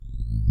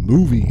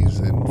Movies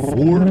in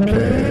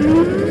 4K.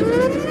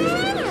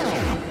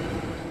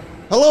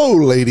 Hello,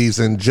 ladies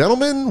and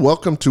gentlemen.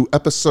 Welcome to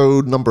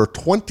episode number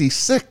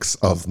 26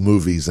 of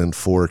Movies in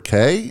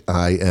 4K.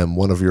 I am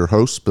one of your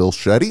hosts, Bill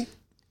Shetty.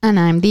 And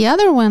I'm the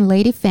other one,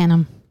 Lady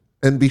Phantom.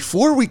 And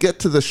before we get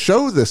to the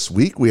show this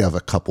week, we have a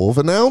couple of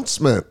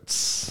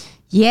announcements.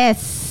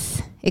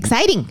 Yes.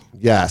 Exciting.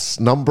 Yes.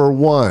 Number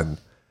one,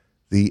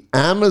 the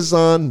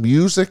Amazon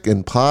Music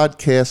and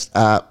Podcast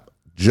app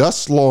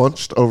just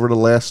launched over the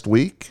last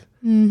week.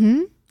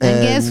 Mm-hmm.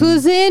 And guess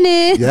who's in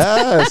it?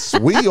 Yes,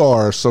 we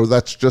are. So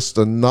that's just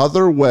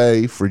another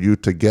way for you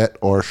to get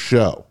our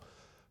show.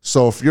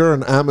 So if you're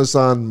an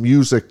Amazon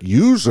Music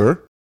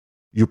user,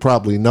 you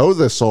probably know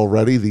this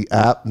already. The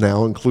app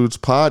now includes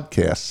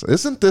podcasts.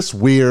 Isn't this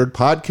weird?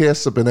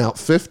 Podcasts have been out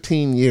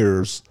 15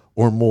 years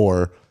or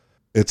more.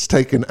 It's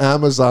taken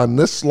Amazon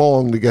this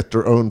long to get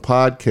their own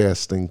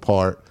podcasting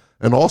part.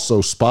 And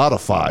also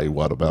Spotify,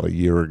 about a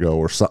year ago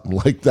or something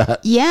like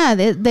that? Yeah,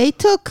 they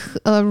took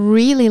a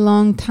really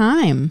long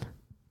time.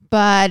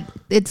 But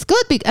it's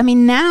good.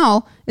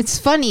 Now it's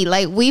funny.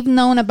 Like, we've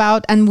known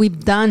about and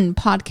we've done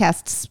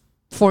podcasts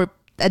for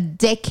a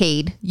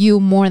decade,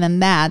 you more than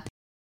that.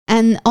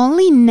 And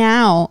only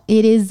now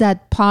it is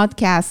that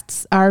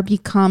podcasts are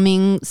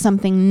becoming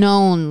something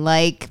known,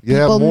 like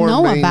people more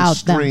know about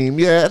them.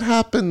 Yeah, it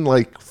happened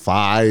like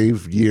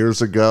 5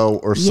 years ago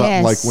or something,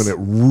 Yes. like when it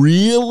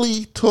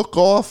really took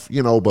off,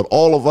 but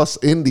all of us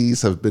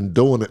indies have been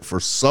doing it for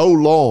so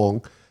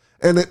long,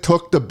 and it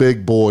took the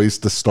big boys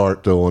to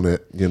start doing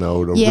it,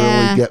 to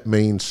really get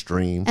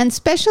mainstream. And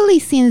especially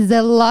since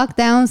the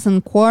lockdowns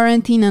and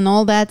quarantine and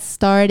all that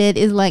started,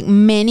 is like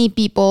many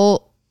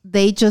people,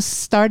 they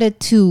just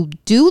started to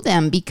do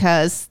them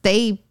because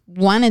they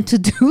wanted to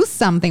do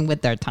something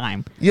with their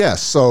time.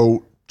 Yes,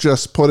 so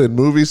just put in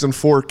Movies in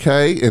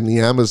 4K in the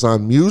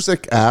Amazon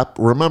Music app.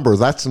 Remember,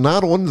 that's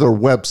not on their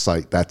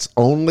website. That's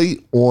only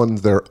on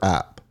their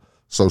app.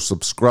 So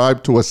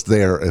subscribe to us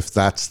there if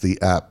that's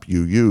the app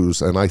you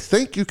use. And I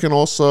think you can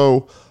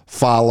also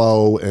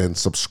follow and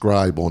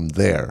subscribe on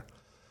there.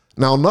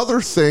 Now,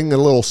 another thing, a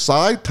little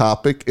side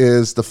topic,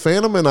 is the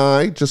Phantom and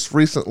I just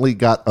recently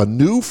got a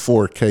new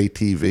 4K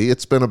TV.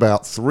 It's been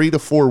about 3 to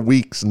 4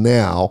 weeks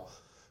now.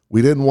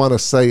 We didn't want to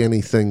say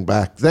anything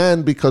back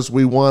then because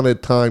we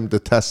wanted time to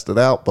test it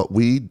out, but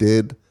we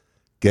did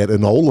get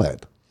an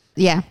OLED.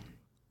 Yeah,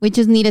 we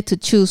just needed to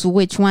choose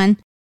which one.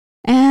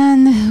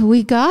 And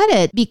we got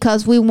it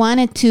because we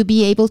wanted to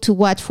be able to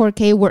watch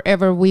 4K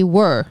wherever we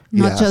were,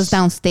 not just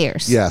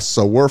downstairs. Yes,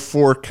 so we're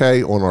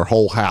 4K on our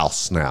whole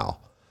house now.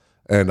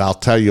 And I'll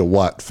tell you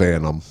what,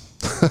 Phantom,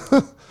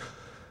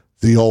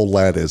 the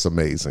OLED is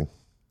amazing.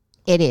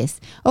 It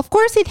is. Of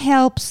course, it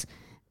helps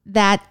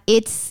that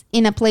it's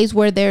in a place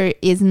where there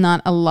is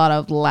not a lot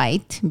of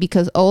light,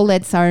 because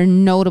OLEDs are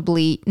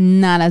notably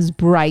not as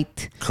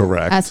bright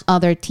Correct. as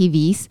other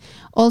TVs.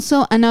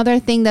 Also, another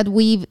thing that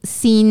we've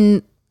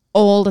seen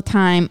all the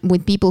time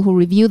with people who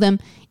review them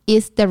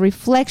is the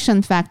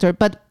reflection factor.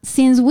 But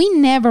since we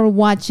never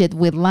watch it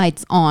with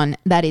lights on,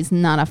 that is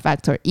not a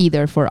factor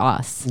either for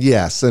us.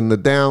 Yes, and the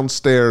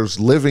downstairs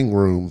living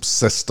room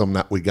system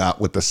that we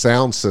got with the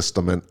sound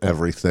system and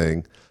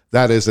everything,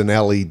 that is an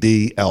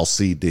LED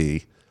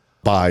LCD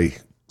by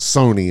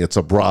Sony. It's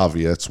a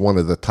Bravia. It's one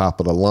of the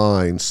top of the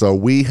line. So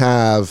we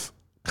have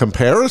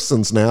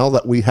comparisons now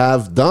that we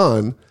have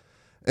done,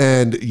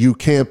 and you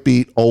can't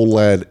beat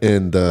OLED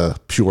in the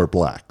pure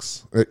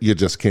blacks. You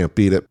just can't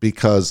beat it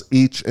because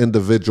each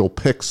individual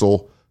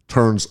pixel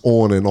turns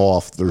on and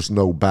off. There's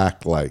no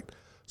backlight.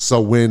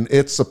 So when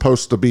it's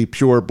supposed to be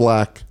pure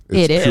black,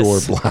 it's pure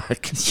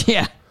black.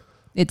 Yeah.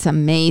 It's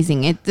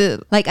amazing. It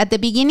like at the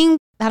beginning,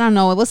 I don't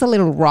know, it was a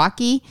little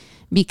rocky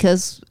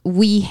because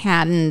we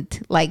hadn't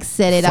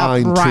set it up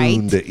right.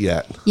 Fine-tuned it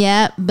yet.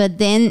 Yeah, but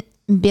then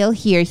Bill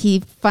here, he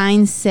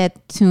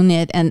fine-tuned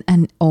it,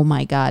 and oh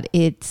my God,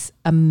 it's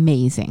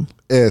amazing.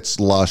 It's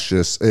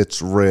luscious.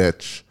 It's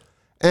rich.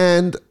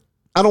 And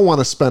I don't want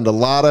to spend a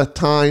lot of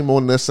time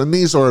on this. And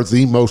these are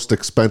the most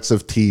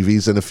expensive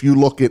TVs. And if you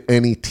look at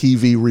any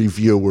TV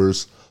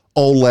reviewers,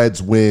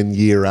 OLEDs win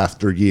year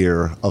after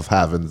year of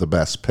having the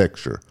best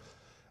picture.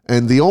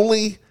 And the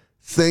only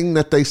thing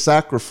that they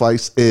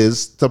sacrifice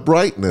is the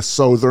brightness.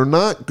 So they're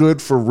not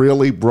good for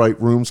really bright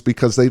rooms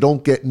because they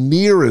don't get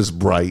near as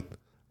bright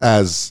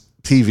as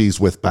TVs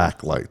with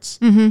backlights.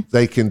 Mm-hmm.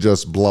 They can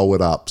just blow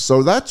it up.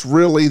 So that's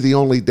really the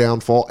only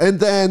downfall. And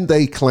then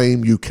they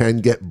claim you can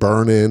get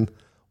burn-in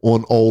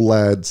on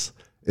OLEDs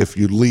if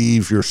you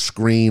leave your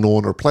screen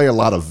on or play a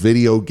lot of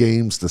video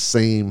games, the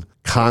same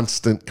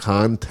constant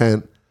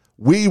content.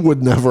 We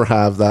would never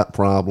have that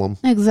problem.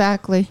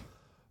 Exactly.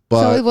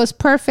 But, so it was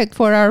perfect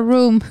for our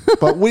room.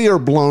 but we are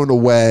blown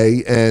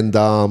away. And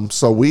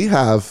so we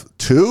have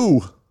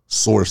 2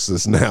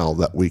 sources now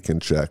that we can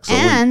check.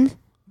 So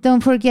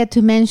don't forget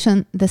to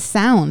mention the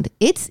sound.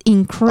 It's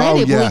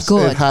incredibly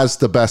good. It has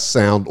the best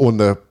sound on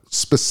the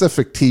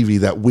specific TV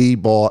that we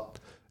bought.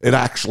 It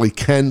actually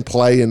can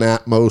play in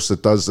Atmos.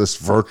 It does this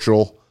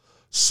virtual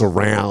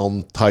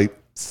surround type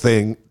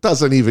thing.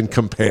 Doesn't even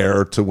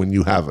compare to when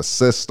you have a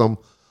system.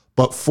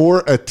 But for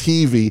a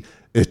TV,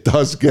 it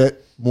does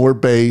get more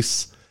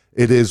bass.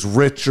 It is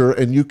richer,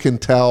 and you can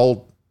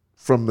tell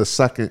from the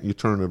second you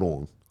turn it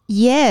on.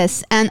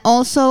 Yes. And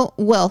also,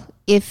 well,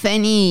 if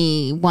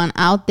anyone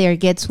out there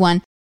gets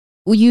one,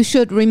 you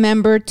should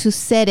remember to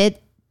set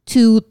it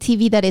to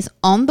TV that is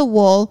on the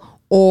wall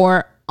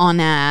or on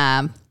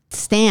a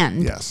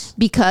stand. Yes.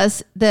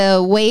 Because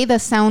the way the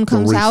sound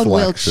comes out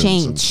will Reflections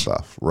change. and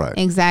stuff. Right.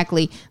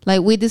 Exactly.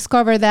 Like we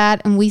discovered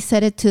that and we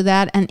set it to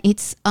that, and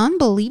it's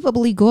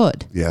unbelievably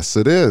good. Yes,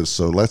 it is.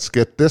 So let's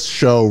get this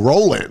show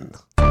rolling.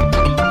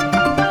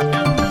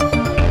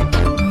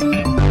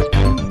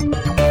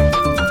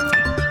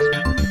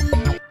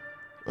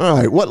 All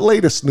right, what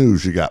latest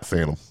news you got,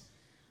 Phantom?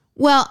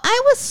 Well,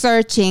 I was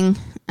searching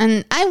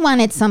and I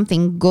wanted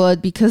something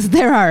good because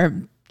there are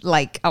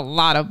like a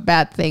lot of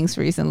bad things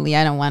recently.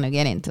 I don't want to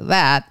get into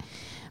that.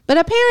 But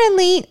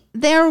apparently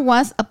there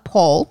was a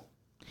poll.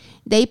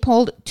 They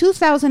polled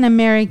 2,000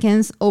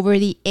 Americans over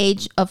the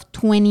age of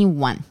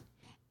 21.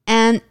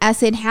 And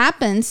as it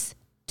happens,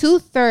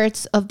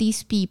 2/3 of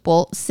these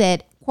people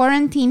said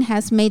quarantine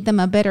has made them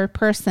a better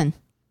person.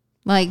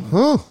 Like,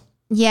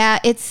 yeah,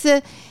 it's...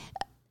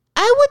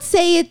 I would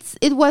say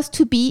it was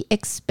to be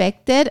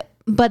expected,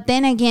 but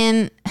then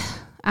again,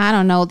 I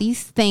don't know.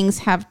 These things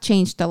have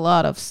changed a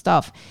lot of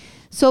stuff.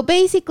 So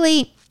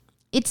basically,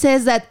 it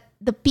says that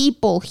the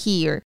people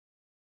here,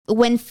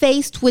 when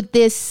faced with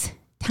this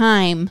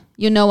time,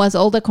 you know, as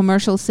all the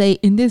commercials say,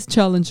 in these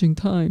challenging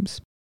times,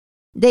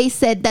 they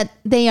said that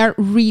they are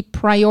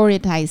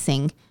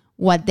reprioritizing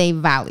what they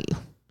value.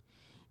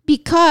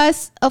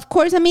 Because, of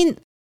course, I mean,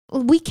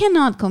 we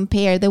cannot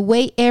compare the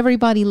way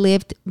everybody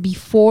lived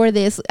before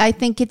this. I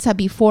think it's a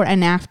before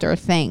and after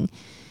thing.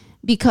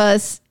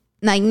 Because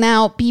like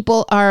now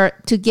people are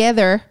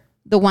together,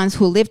 the ones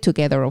who live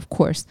together, of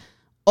course,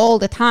 all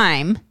the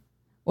time,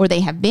 or they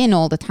have been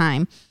all the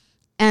time.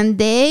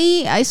 And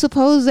I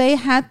suppose they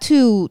had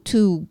to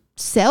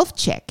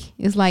self-check.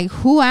 It's like,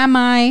 who am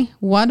I?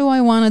 What do I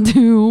want to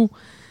do?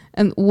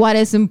 And what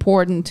is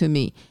important to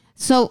me?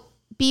 So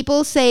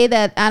people say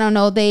that, I don't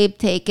know, they've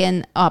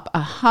taken up a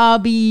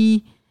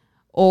hobby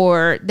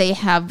or they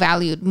have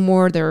valued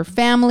more their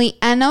family.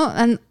 I know,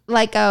 and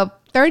like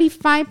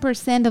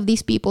 35% of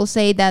these people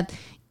say that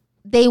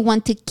they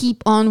want to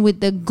keep on with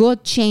the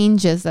good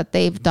changes that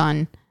they've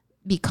done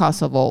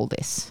because of all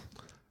this.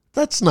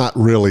 That's not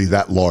really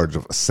that large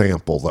of a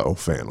sample, though,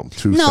 Phantom.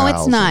 2,000. No,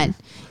 it's not.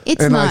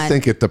 It's and not. I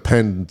think it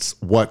depends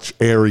which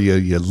area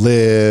you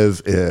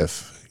live,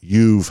 if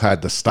you've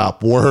had to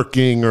stop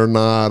working or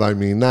not. I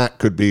mean, that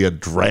could be a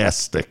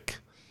drastic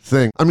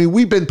thing. I mean,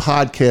 we've been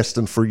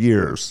podcasting for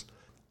years,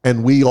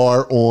 and we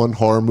are on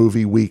Horror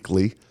Movie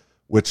Weekly,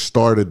 which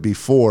started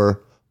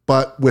before.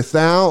 But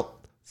without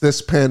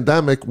this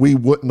pandemic, we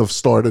wouldn't have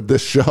started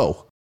this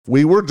show.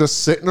 We were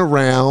just sitting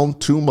around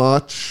too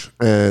much,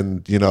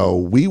 and, you know,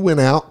 we went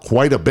out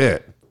quite a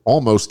bit,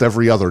 almost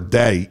every other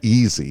day,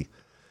 easy.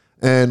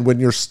 And when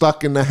you're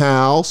stuck in the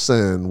house,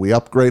 and we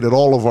upgraded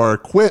all of our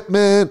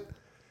equipment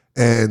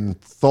and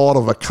thought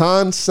of a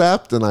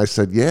concept, and I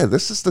said, yeah,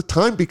 this is the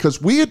time,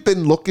 because we had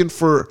been looking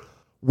for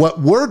what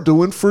we're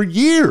doing for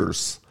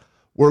years.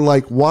 We're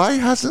like, why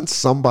hasn't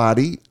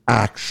somebody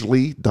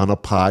actually done a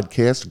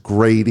podcast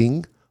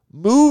grading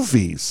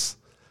movies?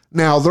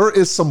 Now, there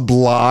is some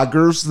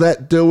bloggers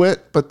that do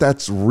it, but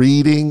that's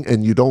reading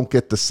and you don't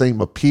get the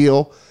same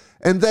appeal.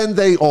 And then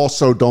they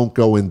also don't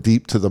go in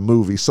deep to the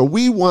movie. So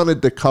we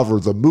wanted to cover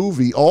the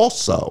movie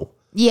also.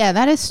 Yeah,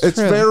 that is true. It's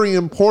very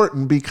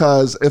important,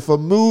 because if a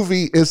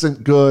movie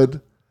isn't good,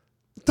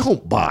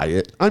 don't buy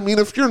it. I mean,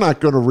 if you're not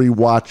going to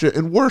rewatch it,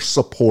 and we're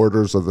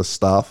supporters of the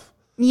stuff.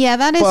 Yeah,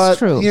 that is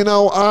true. You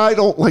know, I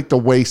don't like to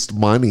waste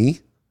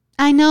money.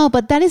 I know,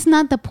 but that is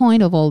not the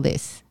point of all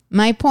this.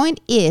 My point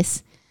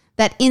is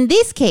that in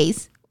this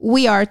case,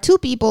 we are two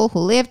people who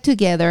live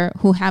together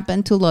who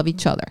happen to love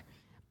each other.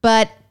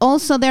 But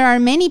also there are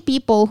many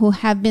people who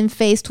have been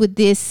faced with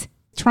this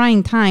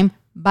trying time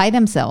by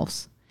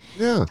themselves.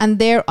 Yeah. And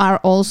there are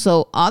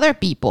also other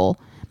people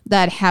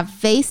that have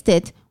faced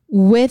it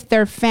with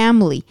their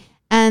family.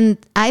 And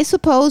I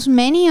suppose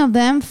many of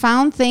them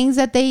found things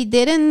that they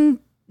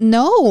didn't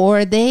know,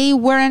 or they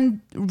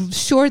weren't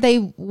sure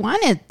they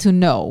wanted to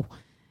know.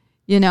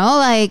 You know,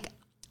 like,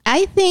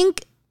 I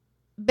think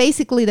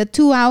basically the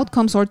two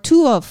outcomes, or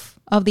two of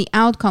the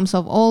outcomes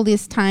of all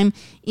this time,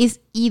 is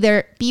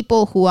either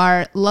people who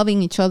are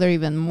loving each other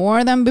even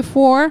more than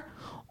before,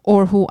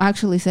 or who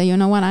actually say, you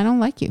know what, I don't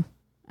like you.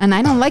 And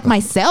I don't like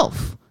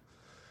myself.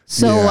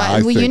 So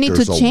you need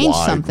to change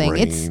something.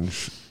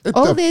 It's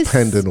all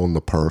dependent on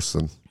the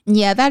person.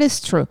 Yeah, that is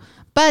true.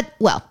 But,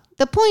 well,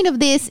 the point of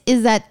this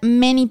is that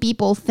many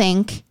people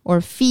think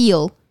or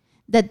feel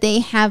that they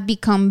have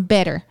become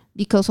better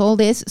because all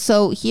this.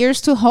 So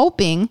here's to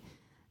hoping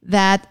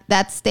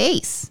that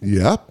stays.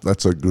 Yep,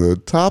 that's a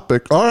good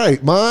topic. All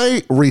right,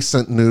 my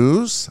recent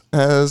news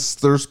as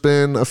there's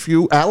been a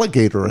few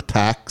alligator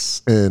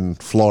attacks in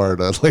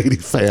Florida, Lady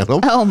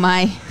Phantom. Oh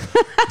my.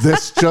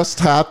 This just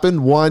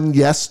happened, one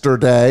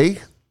yesterday.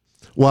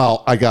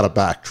 Well, I got to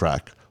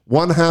backtrack.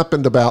 One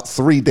happened about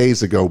 3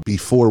 days ago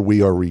before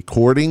we are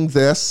recording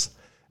this,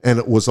 and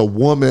it was a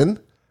woman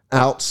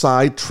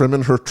outside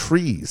trimming her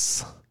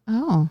trees.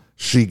 Oh.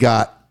 She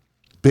got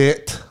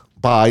bit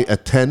by a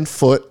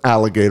 10-foot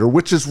alligator,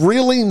 which is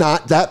really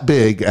not that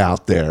big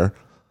out there.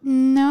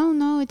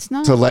 No, it's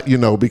not. To let you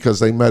know, because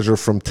they measure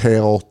from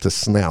tail to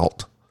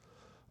snout.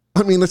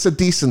 I mean, it's a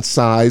decent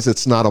size.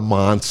 It's not a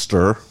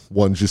monster.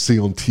 Ones you see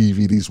on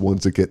TV, these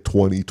ones that get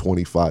 20,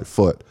 25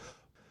 foot.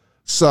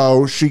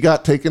 So she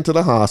got taken to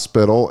the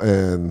hospital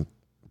and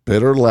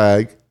bit her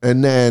leg.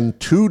 And then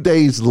 2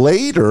 days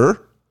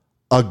later,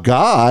 a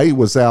guy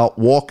was out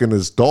walking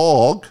his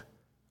dog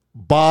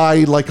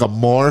by like a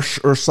marsh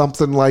or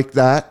something like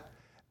that.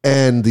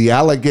 And the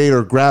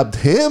alligator grabbed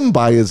him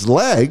by his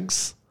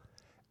legs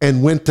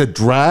and went to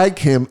drag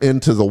him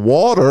into the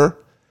water.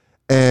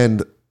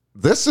 And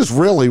this is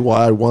really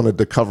why I wanted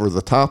to cover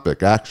the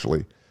topic,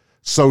 actually.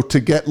 So to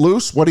get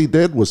loose, what he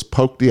did was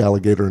poke the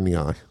alligator in the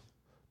eye,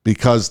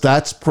 because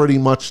that's pretty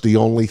much the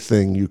only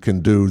thing you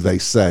can do, they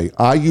say.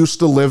 I used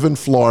to live in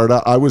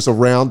Florida. I was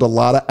around a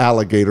lot of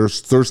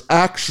alligators. There's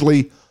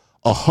actually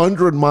a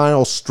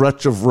 100-mile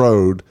stretch of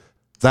road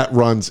that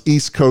runs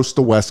East Coast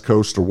to West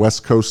Coast or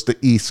West Coast to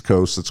East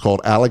Coast. It's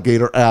called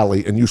Alligator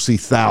Alley, and you see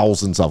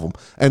thousands of them.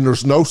 And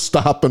there's no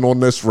stopping on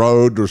this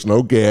road. There's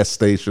no gas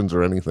stations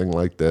or anything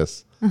like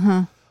this.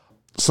 Uh-huh.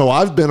 So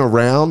I've been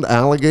around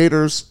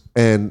alligators,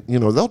 and, you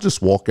know, they'll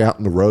just walk out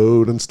in the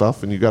road and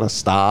stuff, and you got to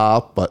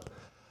stop. But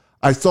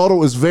I thought it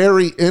was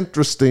very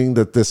interesting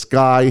that this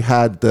guy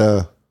had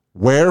the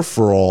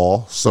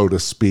wherewithal, so to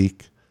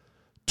speak,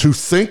 to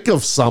think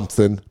of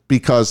something,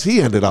 because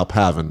he ended up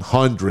having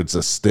hundreds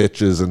of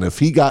stitches, and if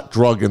he got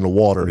drug in the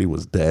water, he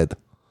was dead.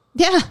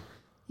 Yeah.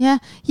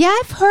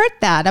 I've heard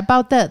that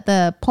about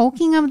the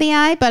poking of the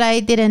eye, but I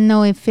didn't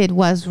know if it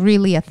was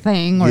really a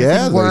thing or if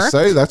it worked.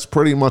 They say that's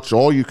pretty much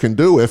all you can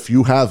do if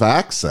you have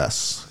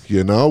access.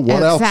 You know,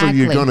 what else are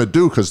you going to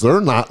do? Because they're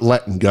not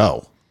letting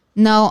go.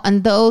 No,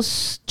 and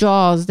those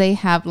jaws, they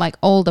have like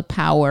all the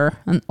power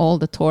and all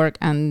the torque,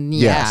 and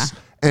Yes.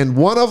 And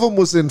one of them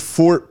was in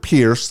Fort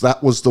Pierce.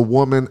 That was the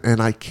woman,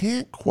 and I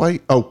can't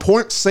quite... Oh,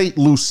 Port St.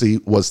 Lucie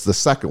was the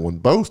second one.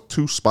 Both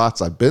two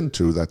spots I've been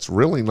to. That's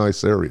really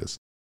nice areas.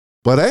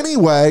 But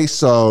anyway,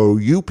 so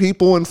you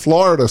people in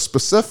Florida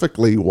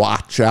specifically,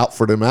 watch out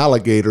for them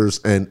alligators.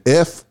 And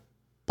if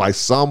by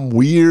some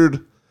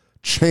weird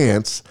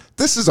chance,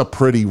 this is a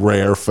pretty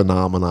rare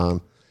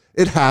phenomenon.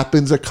 It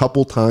happens a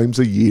couple times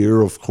a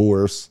year, of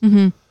course.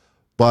 Mm-hmm.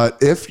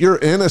 But if you're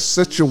in a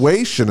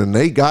situation and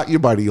they got you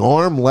by the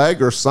arm,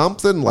 leg, or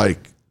something,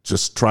 like,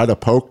 just try to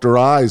poke their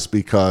eyes,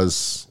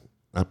 because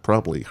that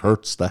probably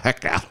hurts the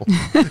heck out of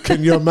them.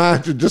 Can you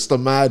imagine? Just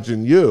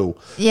imagine you.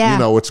 Yeah. You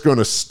know, it's going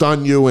to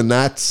stun you, and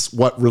that's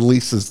what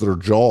releases their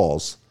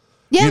jaws.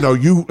 Yeah. You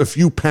know, if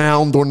you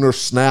pound on their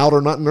snout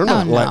or nothing, they're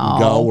not letting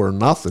go or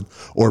nothing.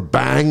 Or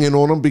banging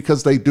on them,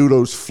 because they do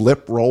those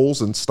flip rolls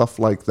and stuff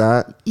like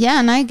that. Yeah,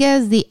 and I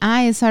guess the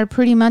eyes are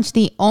pretty much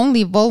the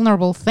only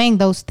vulnerable thing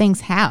those things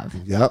have.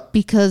 Yep.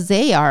 Because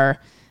they are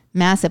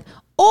massive.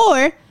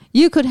 Or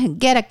you could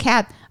get a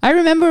cat. I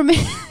remember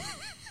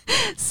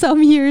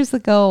some years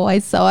ago, I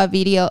saw a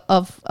video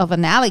of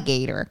an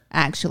alligator,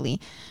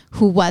 actually,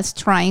 who was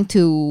trying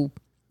to,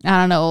 I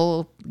don't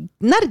know,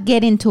 not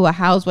get into a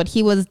house, but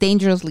he was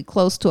dangerously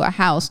close to a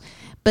house.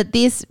 But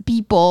these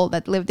people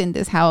that lived in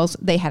this house,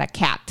 they had a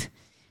cat.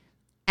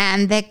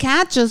 And the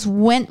cat just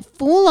went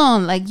full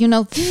on, like, you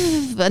know,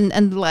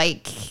 and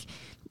like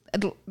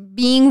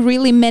being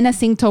really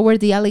menacing toward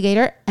the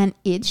alligator, and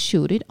it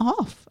shooed it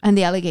off. And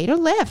the alligator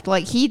left.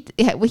 Like, he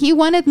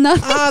wanted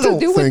nothing to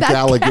do with that. I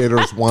don't think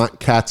alligators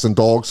want cats and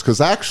dogs, because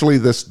actually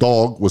this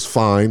dog was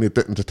fine. It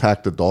didn't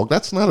attack the dog.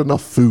 That's not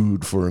enough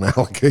food for an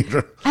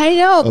alligator. I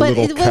know, but it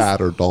was cat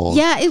or dog.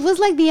 Yeah, it was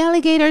like the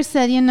alligator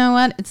said, you know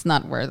what? It's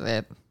not worth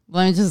it.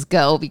 Let me just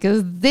go,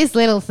 because this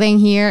little thing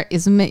here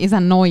is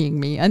annoying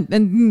me.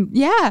 And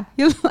yeah,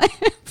 he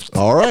left.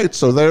 All right,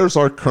 so there's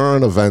our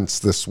current events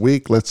this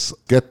week. Let's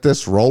get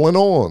this rolling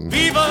on.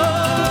 Viva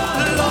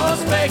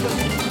Las Vegas!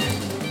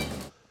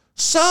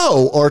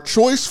 So, our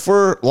choice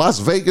for Las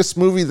Vegas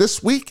movie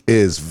this week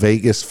is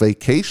Vegas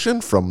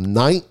Vacation from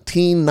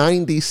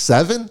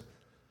 1997.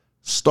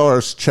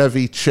 Stars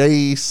Chevy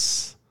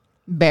Chase.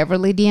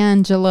 Beverly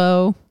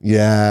D'Angelo.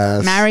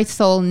 Yes.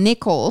 Marisol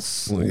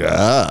Nichols.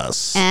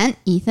 Yes. And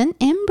Ethan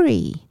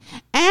Embry.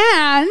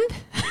 And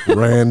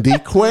Randy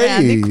Quaid.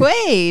 Randy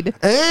Quaid.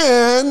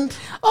 And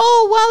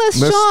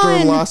Wallace Mr.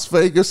 Shawn. Las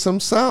Vegas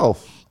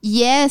himself.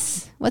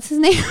 Yes. What's his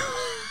name?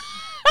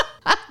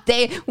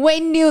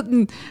 Wayne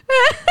Newton.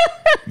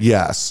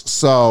 Yes.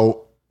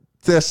 So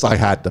this I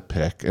had to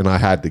pick, and I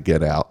had to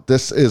get out.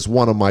 This is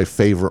one of my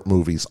favorite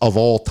movies of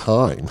all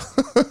time.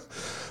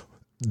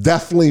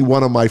 definitely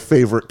one of my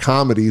favorite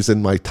comedies,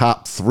 in my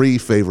top 3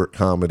 favorite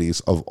comedies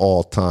of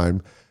all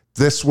time.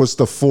 This was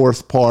the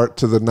 4th part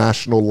to the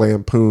National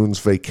Lampoon's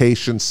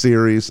Vacation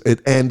series.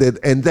 It ended,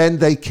 and then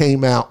they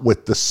came out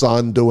with The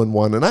Son doing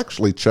one, and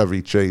actually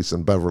Chevy Chase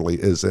and Beverly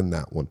is in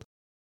that one.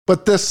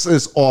 But this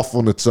is off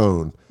on its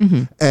own.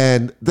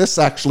 And this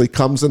actually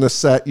comes in a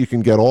set. You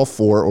can get all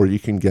 4, or you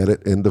can get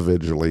it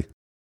individually.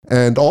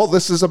 And all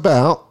this is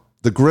about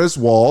the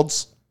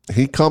Griswolds.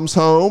 He comes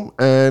home,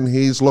 and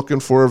he's looking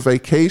for a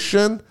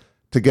vacation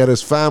to get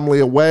his family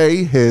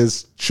away.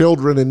 His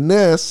children in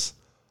this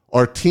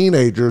are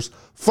teenagers.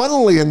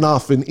 Funnily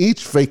enough, in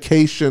each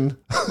vacation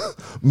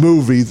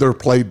movie, they're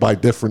played by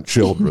different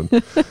children.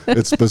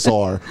 It's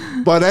bizarre.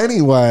 But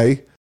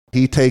anyway,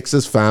 he takes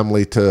his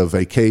family to a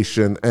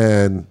vacation,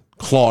 and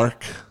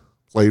Clark,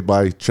 played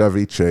by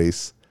Chevy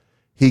Chase,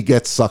 he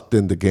gets sucked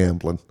into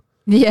gambling.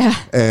 Yeah.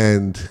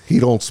 And he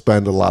don't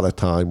spend a lot of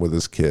time with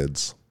his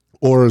kids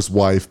or his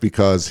wife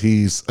because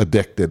he's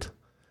addicted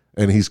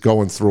and he's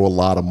going through a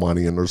lot of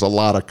money, and there's a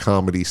lot of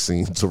comedy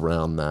scenes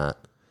around that.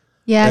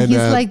 Yeah, And, he's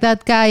like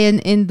that guy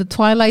in the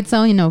Twilight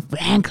Zone, you know,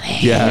 Franklin.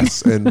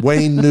 Yes, and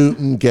Wayne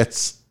Newton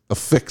gets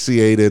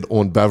asphyxiated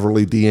on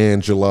Beverly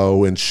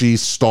D'Angelo, and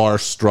she's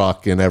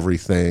starstruck and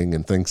everything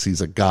and thinks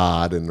he's a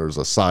god, and there's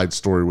a side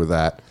story with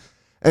that.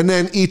 And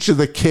then each of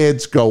the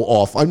kids go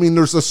off. I mean,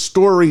 there's a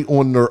story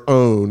on their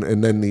own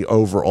and then the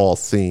overall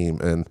theme.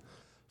 And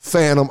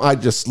Phantom, I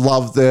just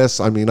love this.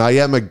 I mean, I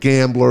am a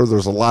gambler.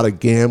 There's a lot of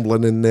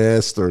gambling in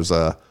this. There's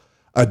a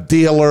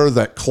dealer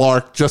that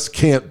Clark just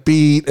can't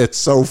beat. It's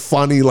so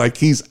funny, like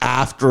he's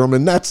after him,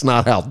 and that's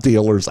not how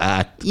dealers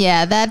act.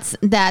 Yeah,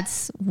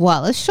 that's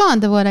Wallace Shawn,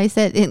 what I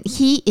said. And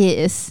he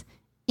is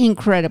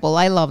incredible.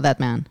 I love that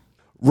man.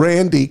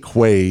 Randy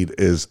Quaid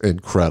is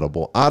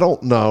incredible. I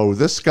don't know.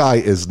 This guy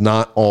is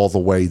not all the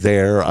way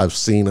there. I've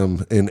seen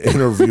him in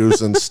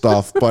interviews and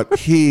stuff, but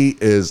he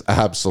is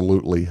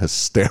absolutely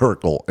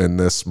hysterical in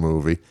this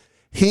movie.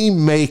 He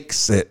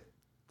makes it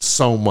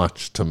so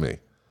much to me.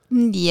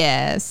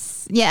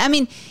 Yes. Yeah, I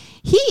mean,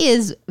 he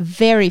is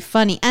very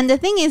funny. And the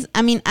thing is,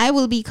 I mean, I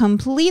will be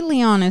completely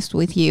honest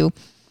with you.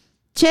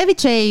 Chevy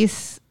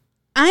Chase,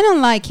 I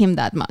don't like him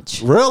that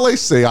much. Really?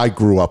 See, I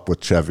grew up with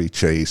Chevy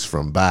Chase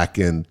from back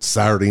in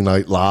Saturday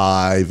Night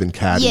Live and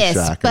Caddyshack.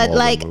 Yes, but and all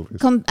like, the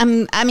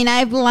movies. I mean,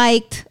 I've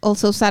liked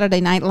also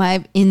Saturday Night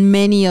Live in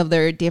many of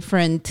their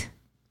different,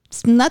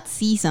 not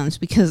seasons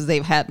because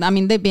they've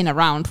been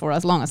around for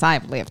as long as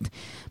I've lived,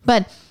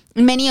 but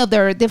many of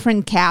their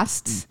different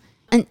casts.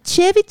 And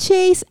Chevy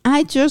Chase,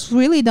 I just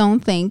really don't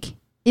think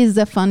is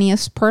the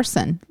funniest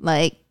person.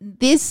 Like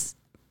this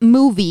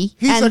movie.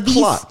 He's a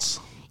klutz.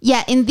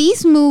 Yeah, in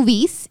these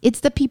movies, it's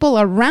the people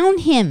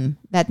around him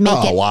that make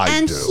it.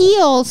 And he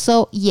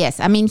also, yes,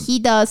 I mean, he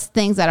does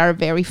things that are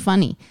very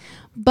funny.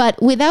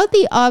 But without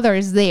the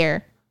others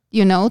there,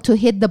 you know, to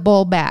hit the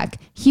ball back,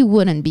 he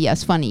wouldn't be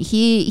as funny.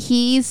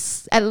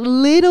 He's a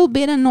little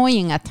bit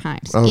annoying at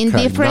times in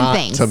different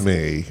things. To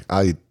me,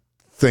 I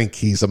think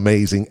he's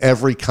amazing.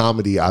 Every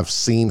comedy I've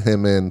seen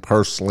him in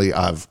personally,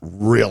 I've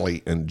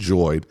really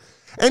enjoyed.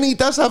 And he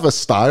does have a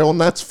style, and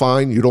that's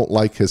fine. You don't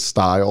like his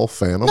style,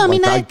 Phantom. No, I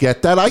mean, I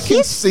get that. I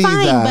can see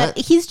fine, that.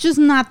 But he's just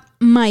not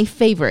my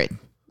favorite.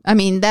 I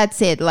mean,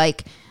 that's it.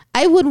 Like,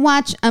 I would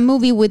watch a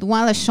movie with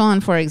Wallace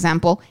Shawn, for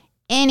example,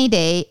 any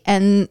day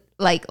and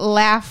like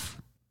laugh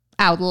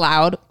out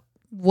loud,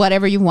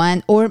 whatever you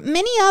want. Or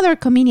many other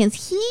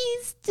comedians.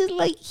 He's just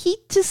like, he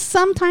just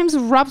sometimes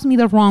rubs me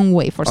the wrong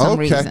way for some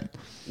reason.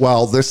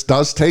 Well, this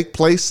does take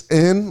place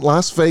in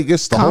Las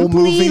Vegas. The whole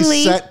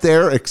movie's set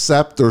there,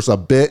 except there's a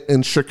bit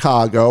in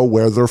Chicago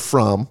where they're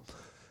from.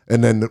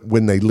 And then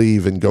when they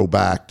leave and go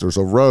back, there's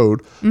a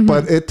road. Mm-hmm.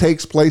 But it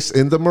takes place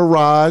in the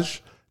Mirage.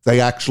 They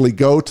actually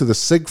go to the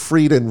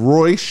Siegfried and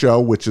Roy show,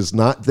 which is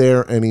not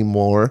there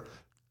anymore.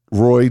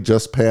 Roy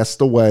just passed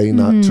away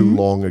not too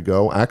long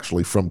ago,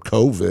 actually from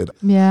COVID.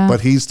 Yeah.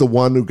 But he's the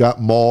one who got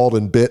mauled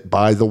and bit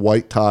by the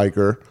white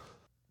tiger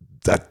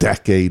a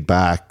decade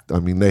back. I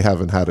mean, they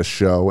haven't had a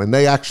show, and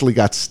they actually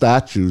got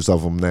statues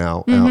of him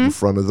now out in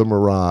front of the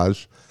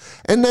Mirage.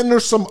 And then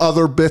there's some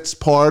other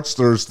parts.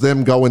 There's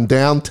them going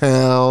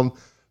downtown.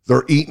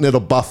 They're eating at a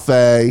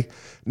buffet.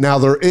 Now,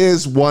 there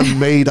is one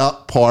made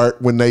up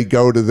part when they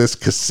go to this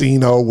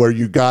casino where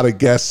you got to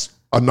guess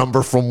a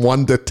number from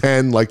 1 to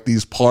 10, like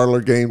these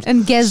parlor games.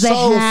 And guess the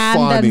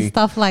hand and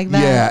stuff like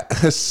that. Yeah,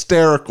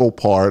 hysterical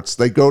parts.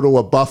 They go to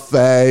a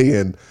buffet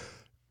and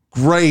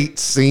great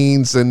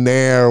scenes in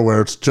there where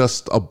it's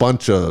just a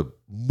bunch of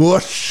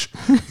mush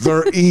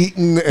they're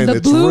eating, and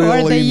it's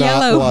really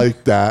not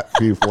like that,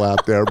 people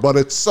out there. But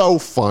it's so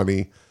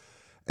funny,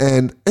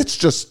 and it's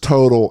just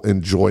total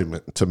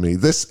enjoyment to me.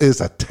 This is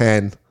a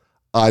 10.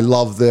 I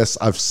love this.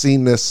 I've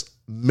seen this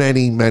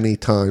many, many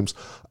times.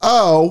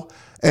 Oh,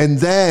 and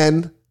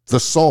then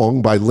the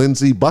song by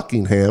Lindsey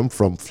Buckingham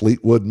from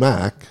Fleetwood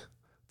Mac,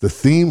 the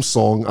theme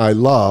song I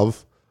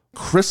love,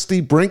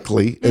 Christy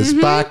Brinkley is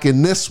back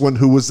in this one,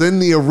 who was in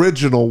the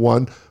original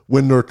one.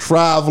 When they're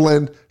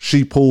traveling,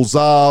 she pulls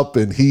up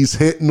and he's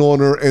hitting on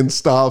her and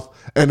stuff.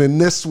 And in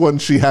this one,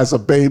 she has a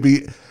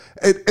baby.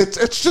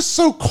 It's just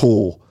so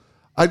cool.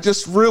 I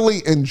just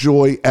really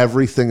enjoy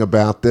everything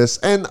about this.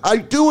 And I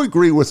do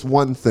agree with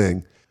one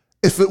thing.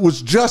 If it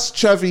was just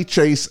Chevy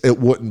Chase, it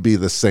wouldn't be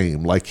the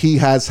same. Like, he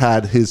has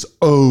had his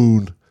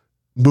own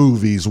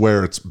movies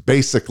where it's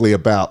basically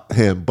about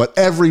him, but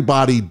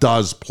everybody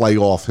does play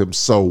off him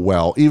so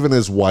well. Even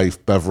his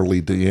wife, Beverly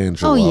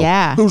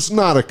D'Angelo, who's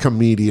not a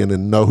comedian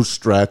in no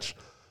stretch,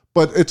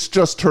 but it's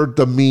just her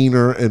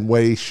demeanor and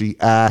way she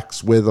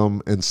acts with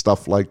him and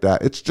stuff like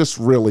that. It's just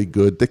really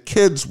good. The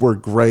kids were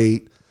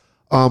great.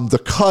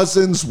 The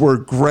cousins were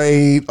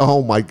great.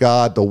 Oh my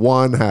God, the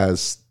one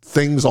has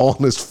things on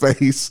his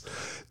face.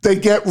 They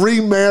get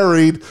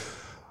remarried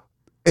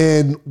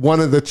in one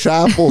of the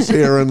chapels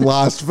here in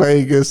Las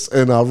Vegas,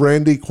 and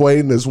Randy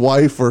Quaid and his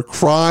wife are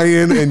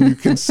crying, and you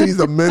can see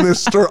the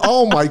minister.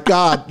 Oh my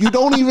God, you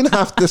don't even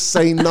have to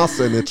say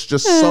nothing. It's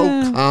just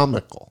so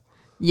comical.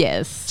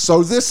 Yes.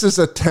 So this is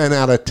a 10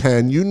 out of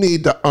 10. You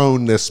need to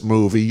own this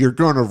movie. You're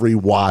going to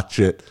rewatch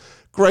it.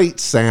 Great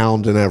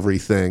sound and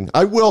everything.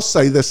 I will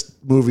say this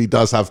movie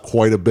does have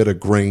quite a bit of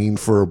grain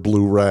for a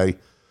Blu-ray,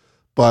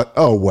 but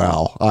oh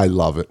well, I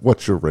love it.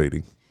 What's your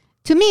rating?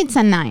 To me, it's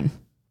a 9.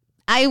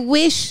 I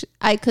wish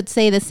I could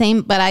say the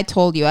same, but I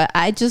told you,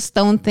 I just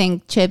don't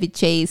think Chevy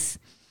Chase,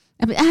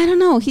 I don't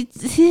know,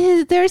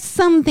 there's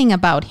something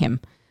about him.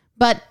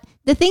 But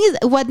the thing is,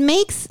 what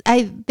makes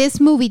this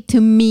movie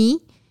to me,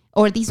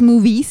 or these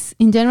movies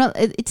in general,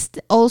 it's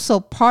also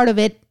part of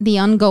it, the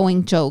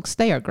ongoing jokes.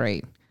 They are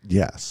great.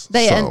 Yes.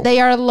 They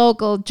are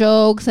local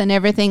jokes and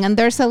everything. And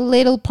there's a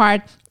little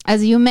part,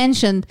 as you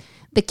mentioned,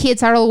 the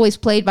kids are always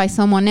played by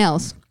someone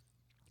else.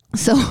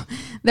 So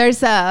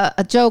there's a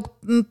joke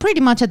pretty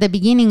much at the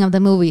beginning of the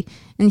movie.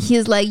 And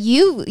he's like,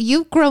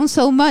 you've grown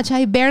so much,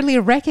 I barely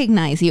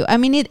recognize you. I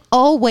mean, it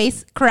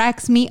always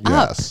cracks me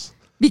up.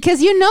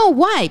 Because you know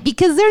why?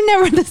 Because they're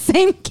never the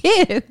same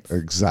kids.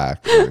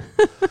 Exactly.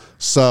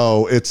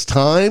 So it's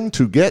time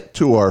to get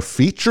to our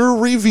feature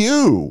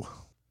review.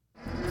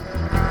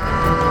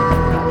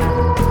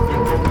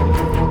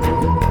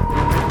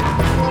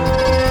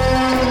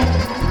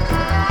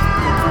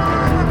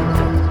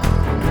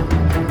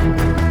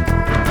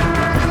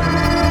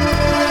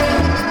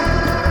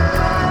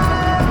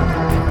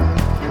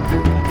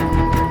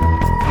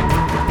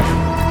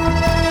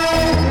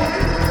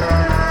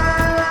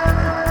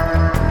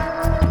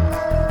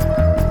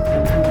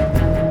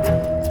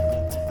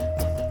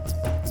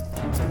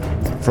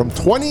 From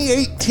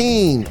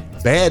 2018,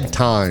 Bad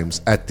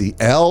Times at the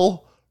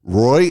El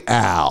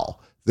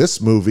Royale. This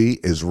movie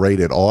is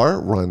rated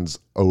R, runs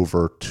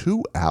over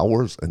 2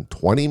 hours and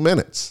 20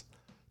 minutes.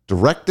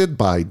 Directed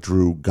by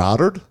Drew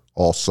Goddard,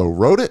 also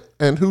wrote it.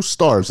 And who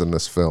stars in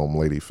this film,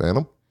 Lady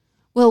Phantom?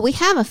 Well, we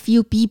have a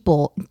few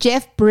people.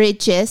 Jeff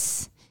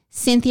Bridges,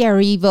 Cynthia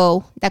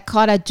Erivo,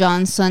 Dakota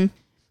Johnson,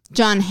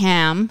 John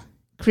Hamm,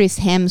 Chris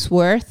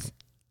Hemsworth,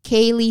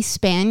 Kaylee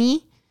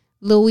Spaney,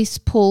 Louis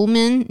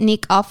Pullman,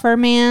 Nick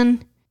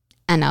Offerman,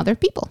 and other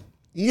people.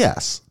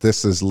 Yes,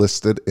 this is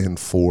listed in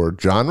 4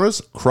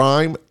 genres: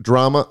 crime,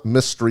 drama,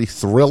 mystery,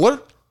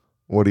 thriller.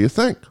 What do you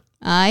think?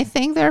 I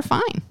think they're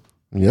fine.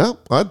 Yeah,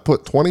 I'd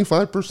put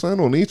 25%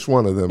 on each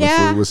one of them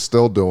if we was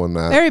still doing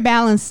that. Very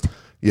balanced.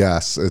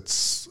 Yes,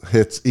 it's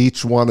hits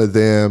each one of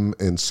them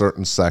in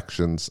certain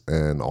sections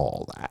and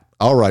all that.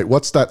 All right,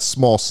 what's that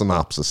small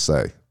synopsis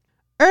say?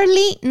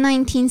 Early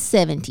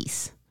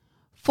 1970s.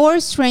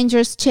 4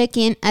 strangers check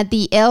in at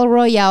the El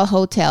Royale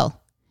Hotel.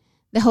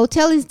 The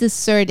hotel is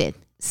deserted,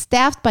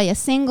 staffed by a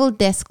single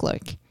desk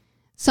clerk.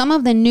 Some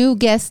of the new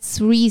guests'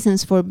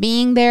 reasons for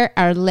being there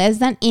are less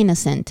than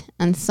innocent,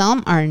 and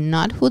some are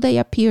not who they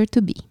appear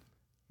to be.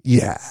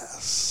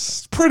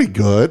 Yes, pretty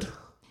good.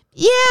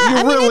 Yeah,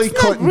 I mean, really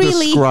it's not couldn't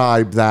really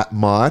describe that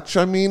much.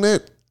 I mean,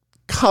 it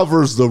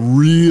covers the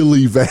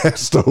really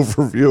vast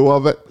overview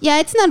of it. Yeah,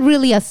 it's not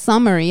really a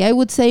summary. I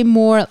would say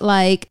more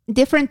like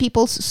different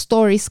people's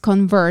stories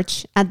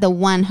converge at the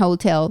one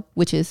hotel,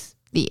 which is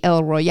the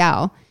El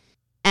Royale.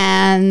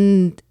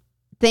 And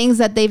things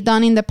that they've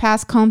done in the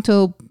past come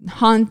to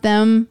haunt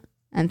them,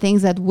 and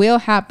things that will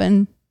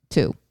happen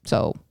too.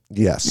 So,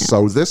 yes. Yeah.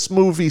 So this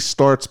movie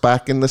starts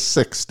back in the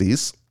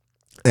 60s,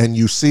 and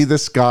you see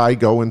this guy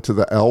go into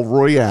the El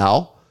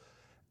Royale,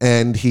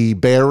 and he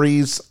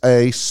buries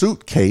a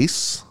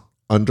suitcase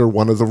under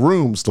one of the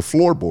rooms, the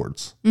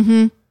floorboards.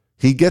 Mm-hmm.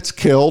 He gets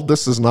killed.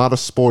 This is not a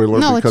spoiler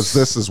because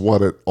this is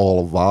what it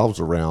all evolves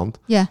around.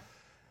 Yeah.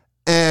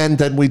 And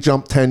then we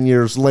jump 10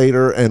 years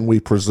later, and we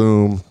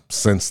presume,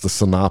 since the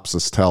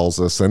synopsis tells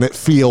us, and it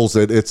feels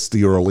it's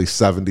the early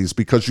 70s,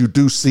 because you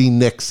do see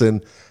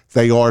Nixon.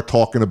 They are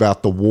talking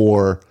about the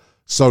war,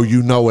 so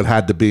you know it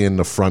had to be in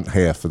the front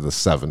half of the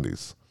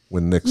 70s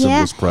when Nixon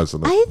was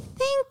president. I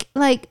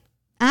think,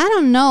 I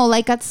don't know,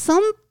 at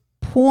some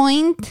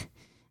point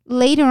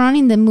later on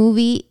in the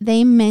movie,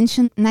 they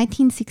mentioned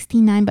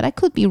 1969, but I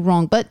could be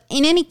wrong. But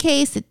in any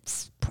case,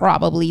 it's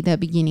probably the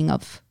beginning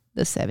of the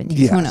the 70s.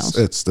 Who Yes, knows?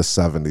 it's the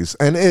 70s.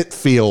 And it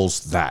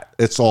feels that.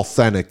 It's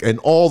authentic. And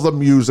all the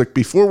music,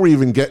 before we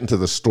even get into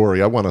the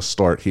story, I want to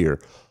start here.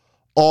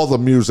 All the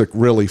music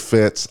really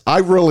fits. I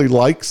really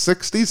like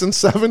 60s and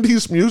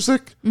 70s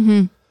music.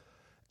 And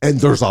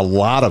there's a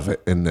lot of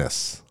it in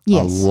this.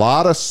 Yes. A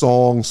lot of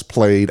songs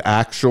played,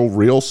 actual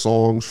real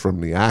songs from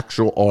the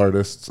actual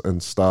artists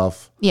and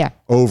stuff. Yeah.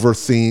 Over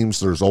themes.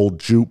 There's old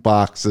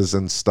jukeboxes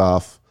and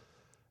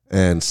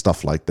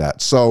stuff like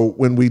that. So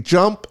when we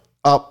jump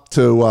up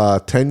to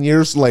 10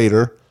 years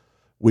later,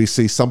 we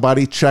see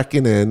somebody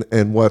checking in,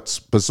 and what's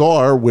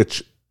bizarre,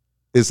 which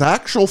is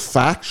actual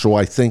factual,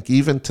 I think,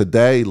 even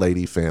today,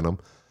 Lady Phantom,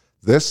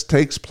 this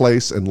takes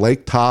place in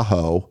Lake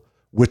Tahoe,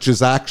 which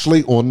is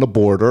actually on the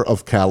border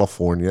of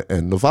California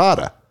and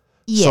Nevada.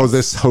 Yes. So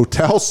this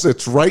hotel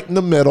sits right in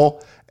the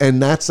middle,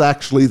 and that's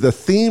actually the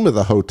theme of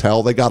the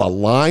hotel. They got a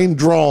line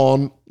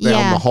drawn down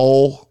Yeah. the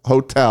whole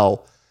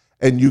hotel,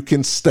 and you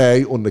can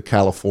stay on the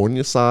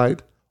California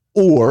side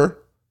or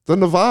the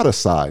Nevada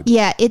side.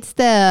 Yeah, it's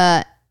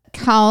the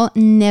Cal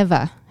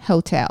Neva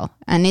Hotel,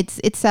 and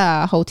it's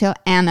a hotel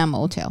and a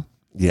motel.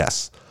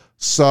 Yes.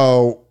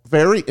 So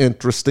very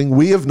interesting.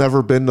 We have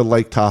never been to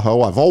Lake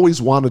Tahoe. I've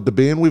always wanted to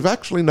be, and we've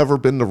actually never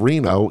been to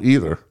Reno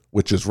either,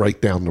 which is right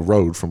down the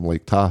road from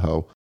Lake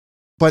Tahoe.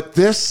 But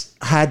this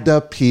had to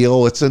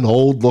appeal. It's an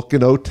old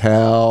looking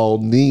hotel,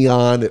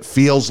 neon. It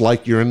feels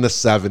like you're in the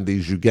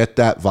 70s. You get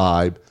that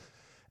vibe.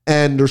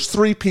 And there's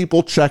 3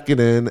 people checking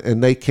in,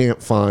 and they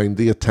can't find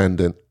the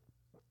attendant.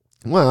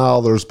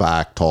 Well, there's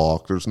back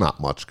talk. There's not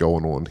much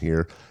going on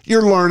here.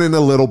 You're learning a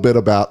little bit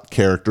about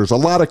characters. A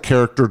lot of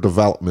character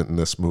development in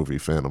this movie,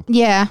 Phantom.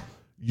 Yeah.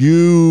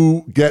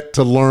 You get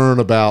to learn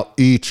about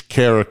each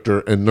character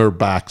and their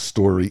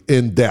backstory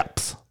in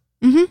depth.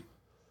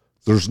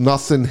 There's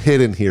nothing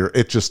hidden here.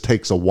 It just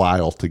takes a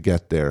while to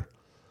get there.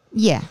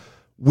 Yeah.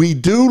 We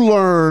do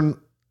learn,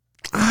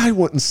 I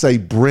wouldn't say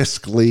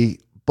briskly,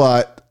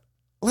 but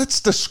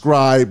let's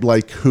describe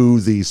like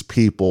who these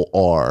people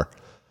are.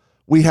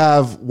 We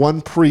have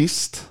one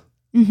priest.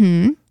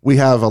 We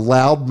have a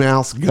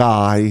loudmouth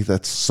guy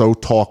that's so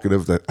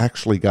talkative that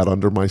actually got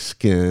under my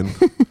skin,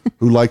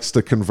 who likes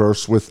to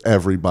converse with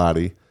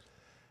everybody.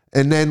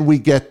 And then we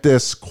get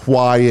this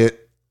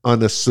quiet,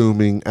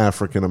 unassuming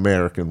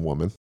African-American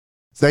woman.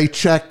 They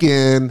check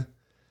in,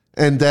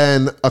 and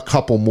then a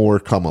couple more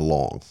come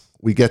along.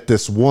 We get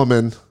this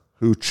woman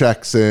who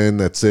checks in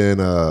that's in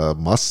a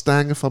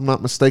Mustang, if I'm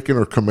not mistaken,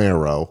 or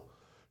Camaro.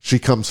 She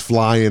comes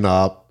flying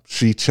up.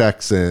 She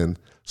checks in.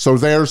 So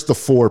there's the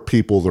 4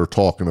 people they're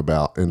talking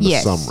about in the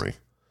Yes. summary.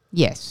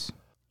 Yes.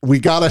 We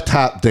got to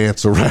tap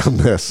dance around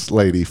this,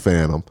 Lady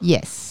Phantom.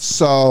 Yes.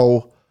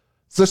 So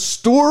the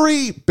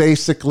story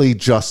basically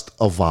just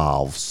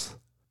evolves.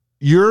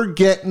 You're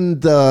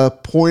getting the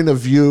point of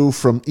view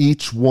from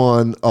each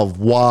one of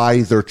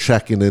why they're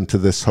checking into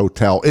this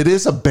hotel. It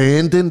is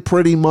abandoned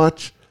pretty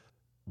much.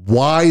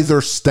 Why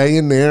they're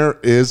staying there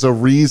is a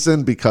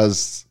reason,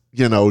 because,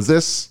 you know,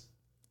 this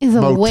Is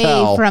away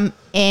motel. from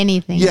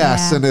anything.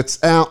 Yes, Yeah. and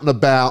it's out and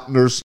about, and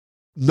there's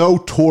no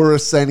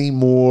tourists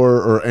anymore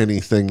or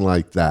anything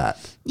like that.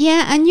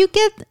 Yeah, and you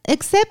get,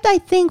 except I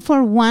think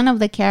for one of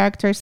the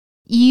characters,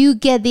 you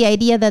get the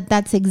idea that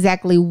that's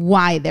exactly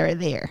why they're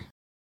there.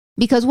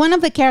 Because one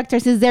of the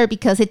characters is there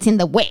because it's in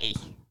the way,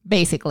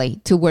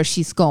 basically, to where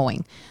she's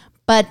going.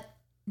 But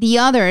the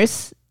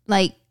others,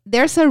 like,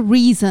 there's a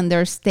reason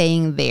they're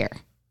staying there.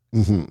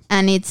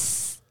 And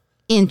it's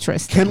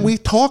interesting. Can we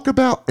talk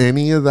about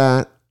any of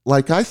that?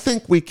 Like, I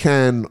think we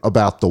can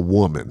about the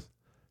woman.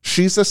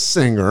 She's a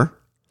singer.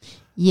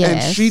 Yes.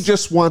 And she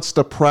just wants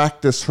to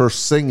practice her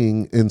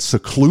singing in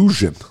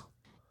seclusion.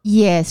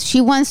 Yes, she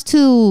wants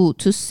to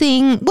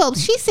sing. Well,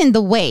 she's in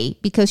the way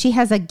because she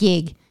has a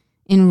gig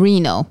in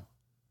Reno,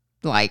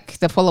 like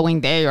the following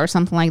day or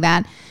something like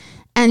that.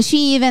 And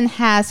she even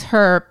has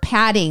her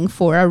padding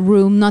for a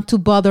room not to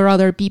bother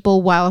other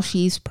people while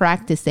she's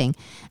practicing.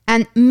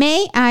 And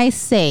may I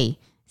say,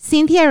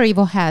 Cynthia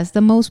Erivo has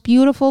the most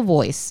beautiful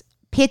voice,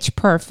 pitch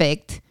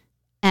perfect,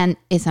 and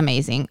is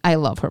amazing. I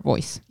love her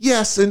voice.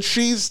 Yes, and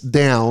she's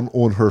down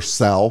on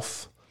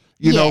herself.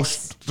 You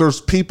Yes. know, there's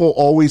people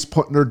always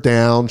putting her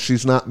down.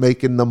 She's not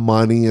making the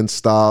money and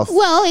stuff.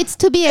 Well, it's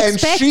to be and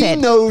expected. she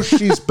knows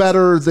she's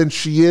better than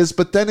she is,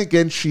 but then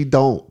again, she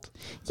don't.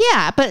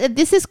 Yeah, but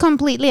this is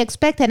completely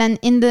expected, and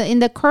in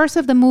the course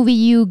of the movie,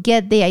 you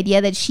get the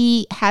idea that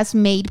she has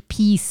made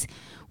peace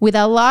with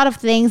a lot of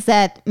things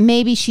that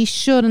maybe she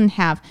shouldn't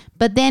have.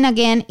 But then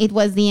again, it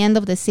was the end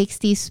of the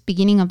 60s,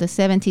 beginning of the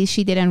 70s.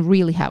 She didn't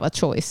really have a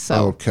choice.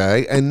 So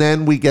Okay, and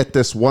then we get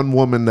this one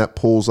woman that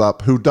pulls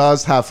up who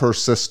does have her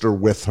sister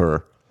with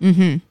her.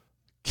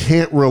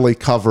 Can't really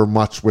cover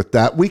much with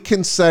that. We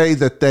can say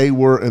that they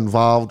were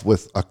involved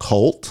with a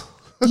cult.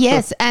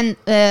 yes, and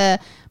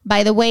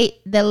by the way,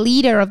 the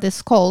leader of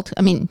this cult,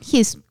 I mean,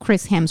 he's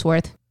Chris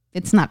Hemsworth.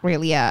 It's not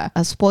really a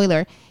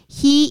spoiler.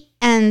 He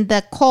and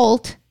the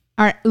cult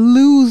are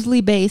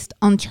loosely based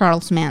on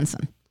Charles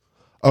Manson.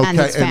 And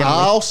Okay, his and family.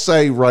 I'll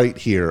say right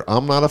here,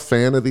 I'm not a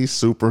fan of these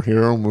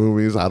superhero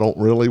movies. I don't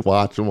really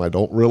watch them. I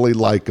don't really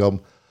like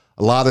them.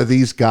 A lot of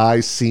these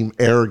guys seem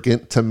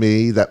arrogant to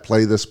me that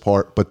play this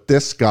part, but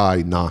this guy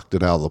knocked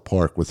it out of the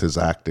park with his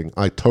acting.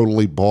 I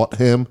totally bought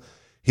him.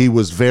 He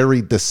was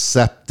very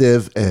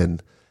deceptive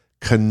and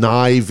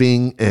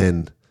conniving,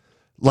 and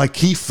like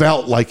he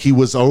felt like he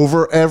was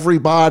over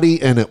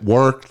everybody, and it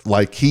worked.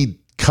 Like he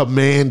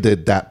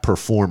commanded that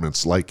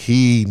performance. Like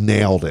he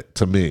nailed it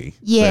to me.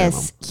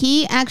 Yes, Phantom.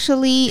 he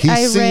actually, He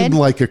I seemed read.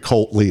 like a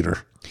cult leader.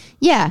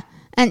 Yeah,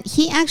 and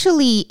he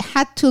actually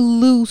had to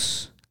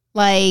lose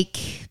like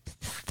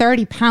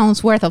 30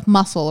 pounds worth of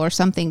muscle or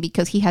something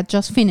because he had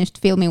just finished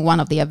filming one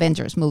of the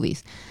Avengers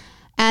movies.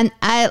 And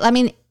I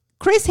mean,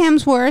 Chris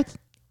Hemsworth,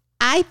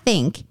 I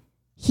think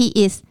he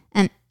is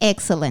an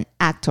excellent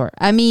actor.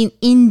 I mean,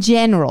 in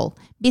general,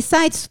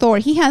 besides Thor,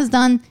 he has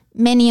done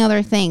many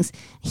other things.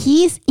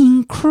 He's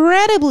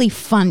incredibly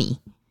funny.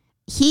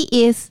 He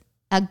is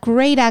a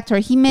great actor.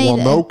 He made Well,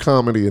 no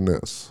comedy in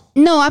this.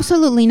 no,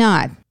 absolutely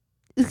not.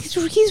 He's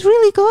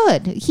really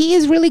good. He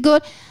is really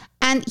good.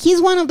 And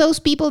he's one of those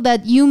people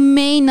that you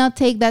may not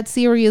take that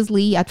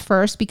seriously at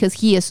first because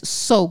he is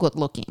so good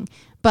looking.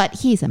 But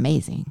he's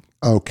amazing.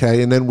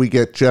 Okay, and then we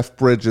get Jeff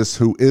Bridges,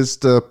 who is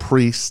the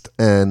priest,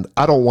 and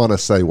I don't want to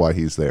say why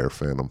he's there,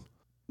 Phantom.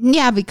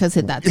 Yeah, because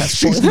that's a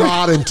She's spoiler.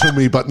 nodding to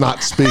me, but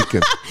not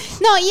speaking.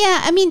 No,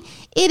 yeah. I mean,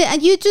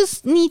 you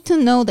just need to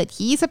know that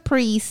he's a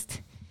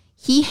priest.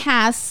 He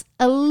has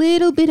a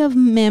little bit of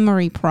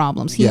memory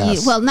problems.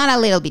 Yes. Well, not a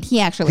little bit. He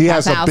actually He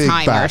has has a big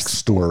Alzheimer's.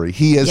 backstory.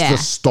 He is Yeah. the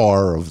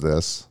star of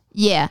this.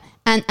 Yeah.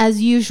 And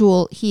as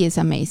usual, he is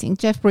amazing.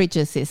 Jeff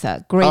Bridges is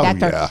a great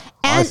actor. Yeah.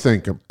 I And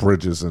think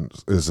Bridges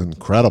is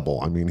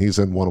incredible. I mean, he's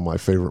in one of my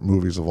favorite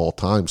movies of all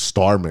time,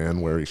 Starman,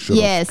 where he should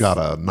Yes. have got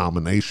a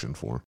nomination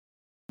for.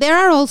 there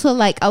are also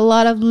like a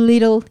lot of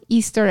little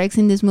Easter eggs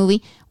in this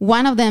movie.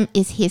 One of them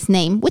is his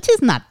name, which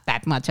is not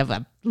that much of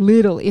a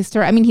little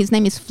Easter. I mean, his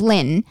name is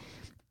Flynn,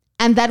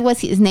 and that was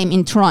his name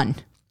in Tron,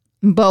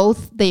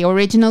 both the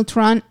original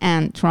Tron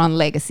and Tron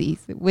Legacy,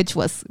 which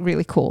was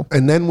really cool.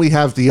 And then we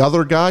have the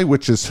other guy,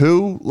 which is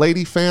who,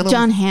 Lady Phantom?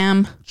 John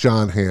Hamm.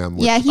 John Hamm.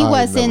 Which Yeah, he I've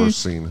was never in.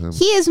 seen him.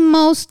 He is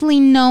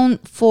mostly known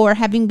for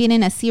having been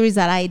in a series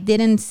that I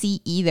didn't see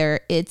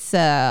either. It's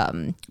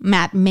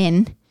Mad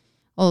Men,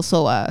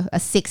 also a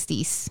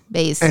 60s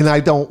based. And I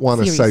don't want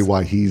to series. say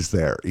why he's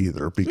there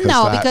either, because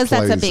No, that because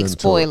that's a plays big into it,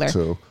 spoiler.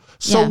 too.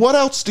 So Yeah. what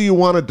else do you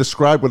want to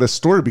describe with a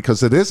story?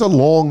 Because it is a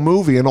long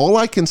movie, and all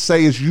I can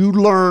say is you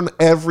learn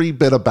every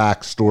bit of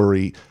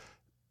backstory.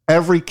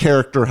 Every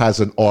character has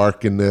an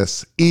arc in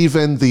this.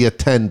 Even the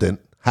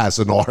attendant has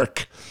an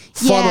arc,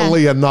 Yeah.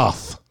 funnily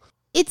enough.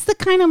 It's the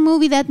kind of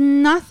movie that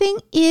nothing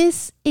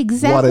is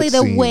exactly it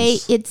the way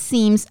seems. it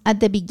seems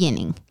at the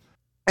beginning.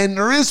 And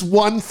there is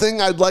one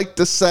thing I'd like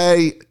to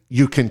say.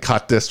 You can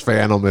cut this,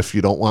 Phantom, if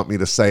you don't want me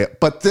to say it.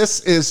 But this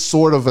is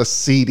sort of a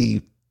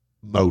seedy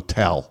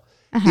motel.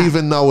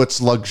 Even though it's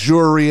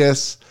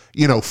luxurious.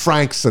 You know,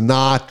 Frank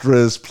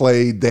Sinatra's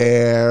played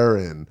there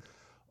and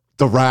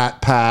the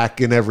Rat Pack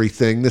and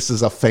everything. This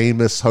is a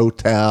famous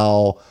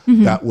hotel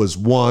that was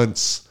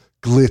once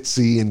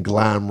glitzy and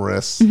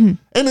glamorous. And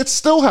it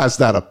still has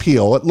that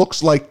appeal. It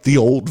looks like the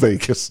old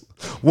Vegas,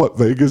 what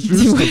Vegas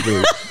used to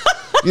be.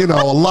 You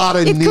know, a lot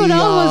of It neon. could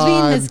almost be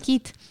in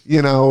Mesquite.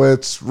 You know,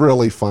 it's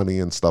really funny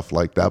and stuff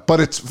like that. But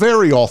it's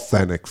very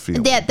authentic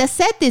feeling. The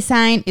set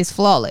design is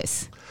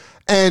flawless.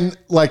 And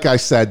like I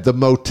said, the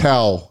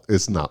motel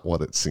is not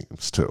what it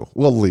seems to.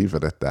 We'll leave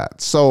it at that.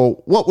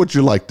 So what would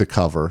you like to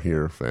cover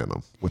here,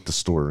 Phantom, with the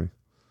story?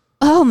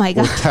 Oh my Or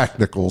God.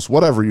 technicals,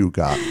 whatever you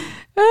got.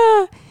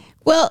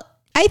 Well,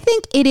 I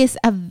think it is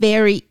a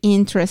very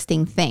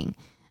interesting thing.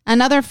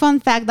 Another fun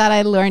fact that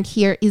I learned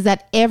here is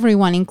that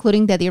everyone,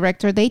 including the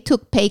director, they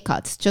took pay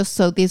cuts just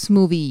so this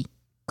movie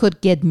could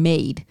get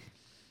made.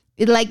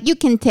 Like you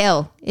can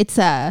tell, it's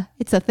a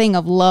thing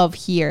of love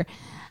here.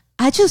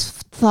 I just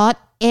thought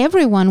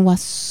everyone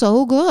was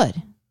so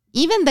good.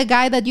 Even the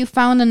guy that you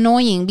found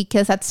annoying,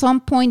 because at some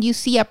point you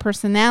see a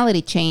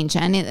personality change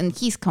and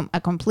he's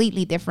a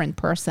completely different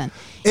person.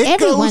 It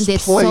Everyone goes did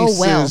places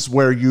so well.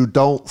 where you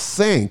don't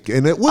think.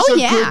 And it was Oh, a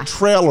yeah. good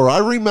trailer. I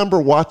remember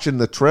watching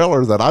the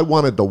trailer that I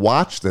wanted to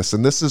watch this.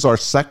 And this is our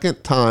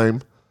second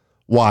time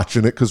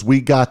watching it because we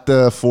got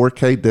the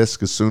 4K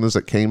disc as soon as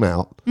it came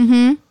out.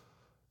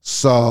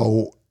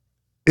 So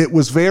it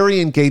was very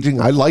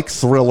engaging. I like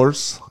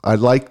thrillers. I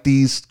like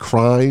these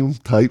crime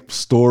type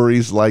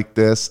stories like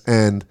this.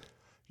 And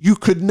you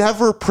could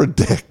never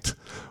predict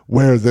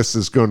where this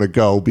is going to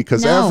go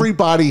because No.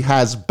 everybody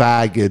has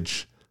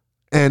baggage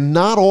and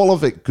not all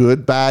of it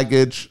good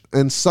baggage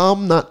and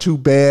some not too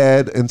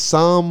bad and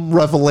some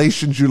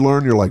revelations you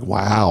learn. You're like,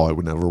 wow, I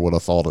never would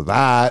have thought of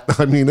that.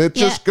 I mean, it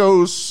just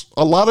goes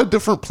a lot of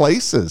different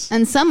places.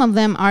 And some of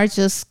them are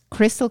just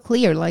crystal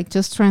clear, like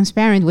just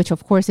transparent, which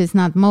of course is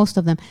not most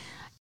of them.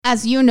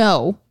 As you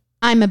know,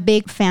 I'm a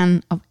big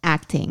fan of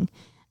acting.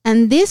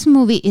 And this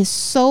movie is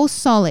so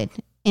solid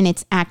in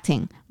its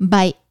acting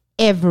by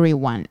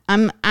everyone.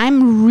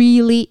 I'm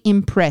really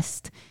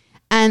impressed.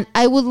 And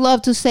I would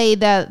love to say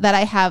that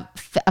I have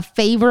a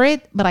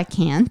favorite, but I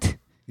can't.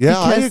 Yeah,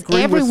 I because agree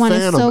with everyone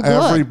is Phantom. so good.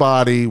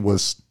 Everybody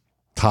was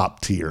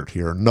top tiered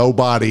here.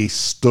 Nobody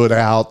stood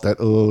out that,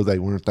 oh, they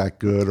weren't that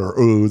good or,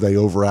 oh, they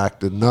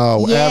overacted.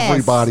 No, Yes.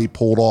 everybody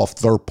pulled off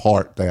their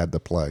part they had to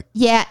play.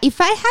 Yeah, if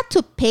I had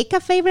to pick a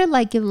favorite,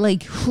 like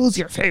who's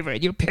your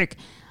favorite? You pick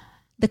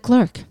the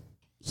clerk.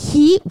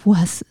 He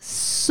was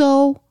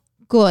so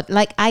good.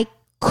 Like I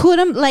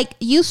couldn't, like,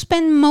 you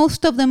spend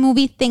most of the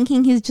movie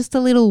thinking he's just a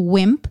little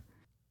wimp,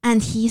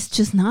 and he's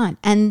just not.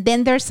 And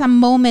then there's a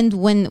moment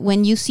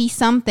when you see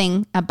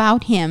something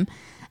about him,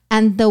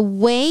 and the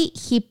way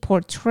he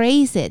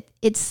portrays it,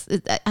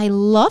 I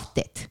loved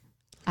it.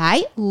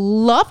 I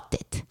loved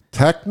it.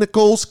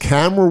 Technicals,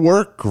 camera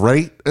work,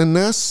 great in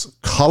this.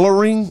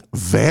 Coloring,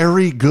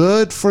 very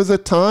good for the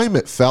time.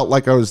 It felt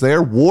like I was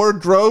there.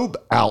 Wardrobe,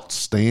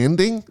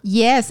 outstanding.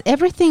 Yes,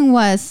 everything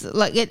was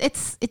like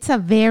it's a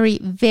very,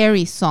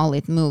 very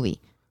solid movie.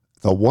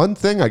 The one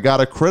thing I got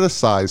to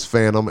criticize,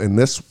 Phantom, and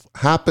this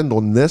happened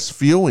on this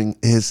viewing,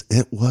 is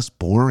it was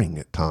boring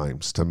at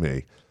times to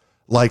me.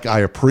 Like, I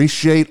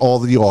appreciate all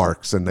the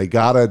arcs, and they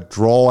got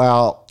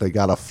to they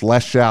got to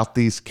flesh out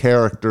these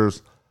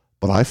characters.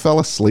 But I fell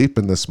asleep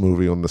in this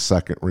movie on the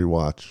second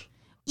rewatch.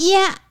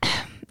 Yeah,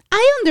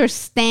 I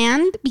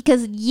understand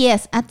because,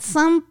 yes, at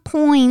some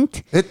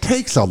point, It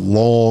takes a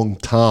long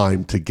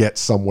time to get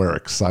somewhere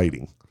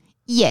exciting.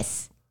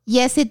 yes,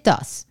 it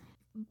does.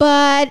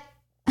 But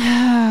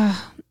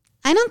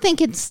I don't think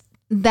it's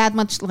that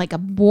much like a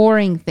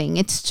boring thing.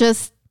 It's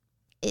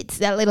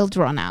a little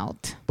drawn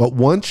out. But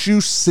once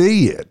you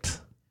see it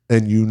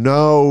and you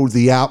know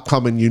the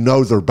outcome and you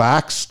know their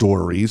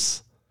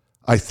backstories,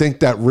 I think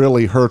that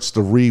really hurts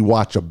the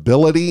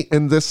rewatchability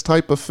in this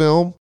type of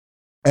film.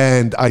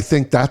 And I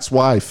think that's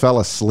why I fell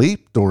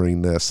asleep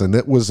during this. And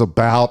it was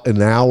about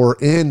an hour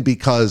in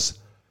because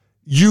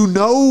you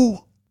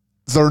know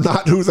they're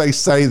not who they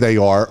say they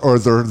are, or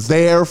they're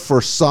there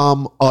for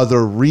some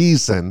other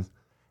reason.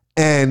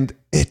 And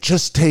it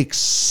just takes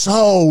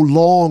so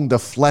long to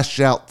flesh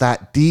out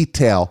that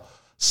detail.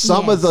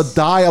 Some of the Yes.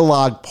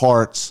 dialogue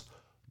parts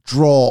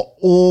draw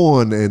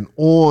on and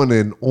on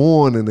and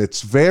on, and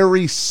it's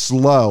very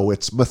slow.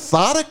 It's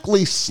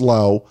methodically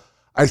slow.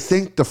 I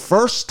think the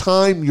first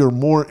time you're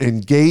more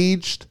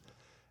engaged,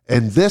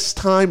 and this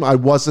time I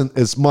wasn't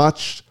as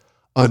much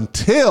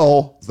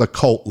until the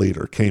cult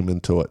leader came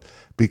into it,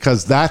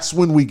 because that's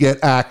when we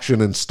get action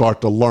and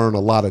start to learn a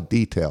lot of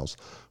details.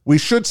 We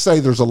should say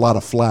there's a lot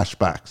of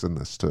flashbacks in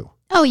this too.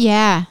 Oh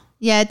yeah.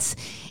 Yeah,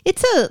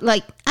 it's a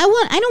like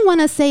I don't want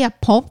to say a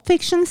Pulp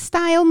Fiction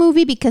style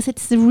movie because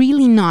it's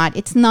really not.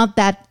 It's not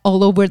that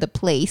all over the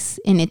place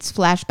in its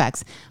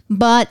flashbacks,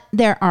 but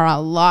there are a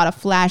lot of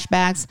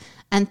flashbacks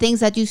and things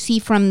that you see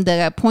from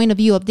the point of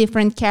view of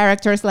different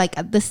characters, like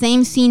the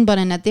same scene but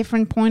in a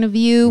different point of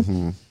view.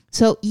 Mm-hmm.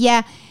 So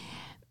yeah,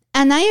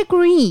 and I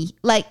agree.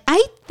 Like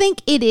I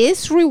think it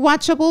is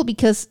rewatchable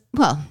because,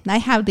 well, I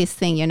have this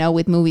thing,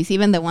 with movies,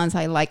 even the ones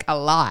I like a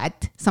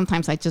lot.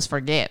 Sometimes I just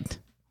forget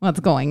what's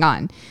going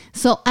on.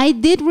 So I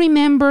did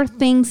remember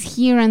things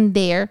here and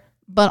there,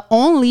 but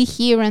only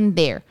here and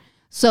there.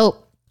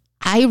 So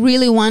I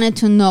really wanted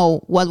to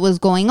know what was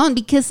going on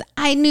because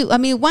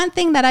one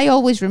thing that I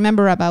always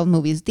remember about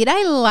movies, did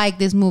I like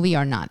this movie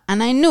or not?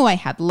 And I knew I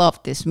had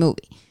loved this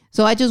movie.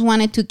 So I just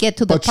wanted to get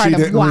to the But part she of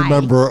didn't why.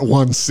 remember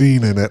one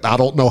scene in it. I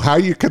don't know how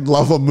you can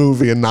love a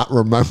movie and not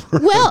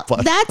remember Well, it.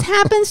 But that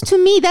happens to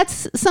me.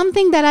 That's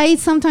something that I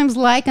sometimes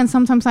like and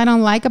sometimes I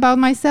don't like about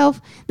myself,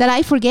 that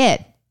I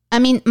forget. I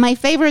mean, my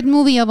favorite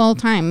movie of all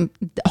time,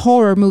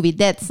 horror movie,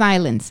 Dead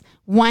Silence.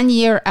 1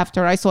 year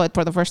after I saw it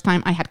for the first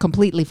time, I had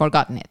completely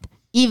forgotten it.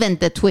 Even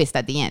the twist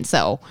at the end.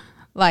 So,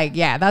 like,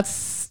 yeah,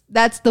 that's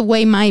the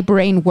way my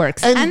brain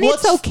works. And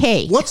it's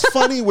okay. What's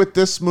funny with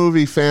this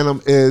movie,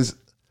 Phantom, is,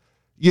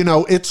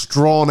 it's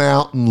drawn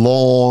out and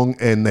long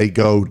and they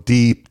go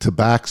deep to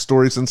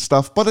backstories and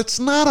stuff, but it's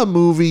not a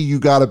movie you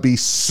got to be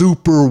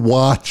super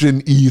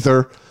watching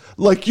either.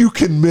 Like, you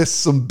can miss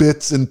some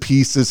bits and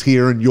pieces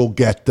here and you'll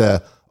get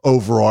the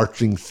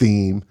overarching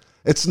theme.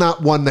 It's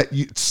not one that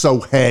it's so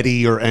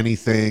heady or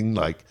anything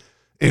like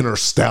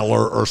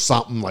Interstellar or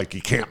something, like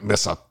you can't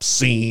miss a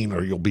scene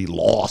or you'll be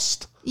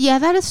lost. Yeah,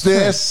 that is true.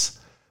 This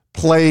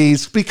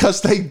plays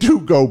because they do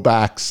go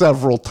back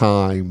several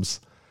times,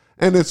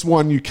 and it's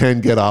one you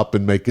can get up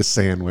and make a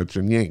sandwich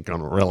and you ain't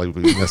gonna really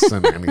be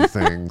missing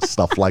anything,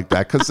 stuff like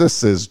that, because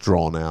this is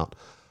drawn out.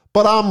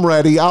 But I'm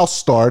ready. I'll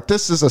start.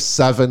 This is a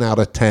 7 out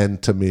of 10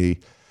 to me.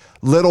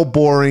 Little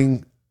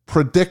boring,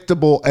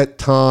 predictable at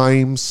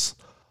times.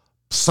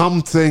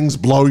 Some things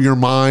blow your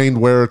mind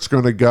where it's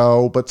going to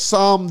go, but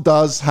some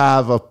does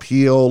have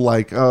appeal,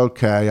 like,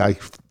 okay, I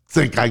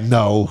think I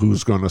know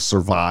who's going to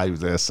survive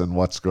this and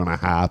what's going to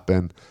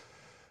happen.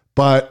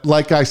 But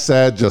like I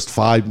said just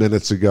 5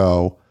 minutes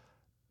ago,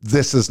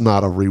 this is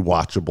not a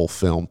rewatchable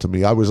film to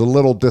me. I was a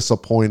little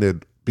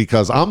disappointed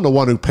because I'm the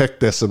one who picked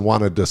this and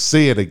wanted to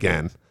see it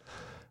again.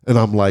 And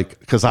I'm like,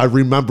 because I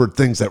remembered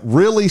things that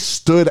really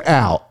stood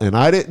out, and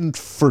I didn't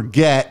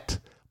forget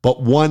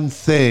but one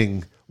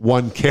thing,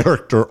 one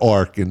character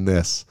arc in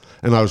this.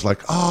 And I was like,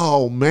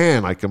 oh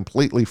man, I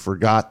completely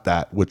forgot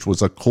that, which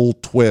was a cool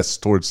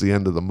twist towards the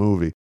end of the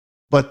movie.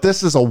 But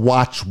this is a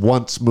watch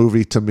once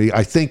movie to me.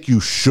 I think you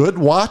should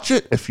watch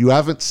it. If you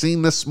haven't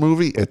seen this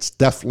movie, it's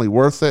definitely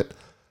worth it.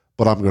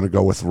 But I'm going to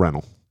go with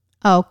rental.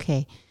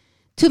 Okay.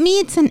 To me,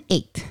 it's an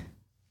 8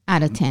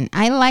 out of 10.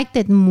 I liked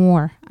it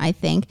more, I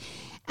think.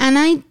 And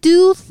I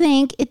do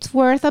think it's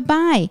worth a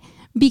buy.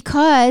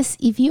 Because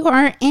if you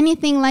are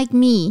anything like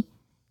me,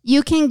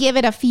 you can give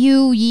it a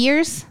few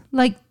years,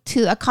 like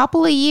to a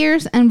couple of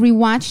years, and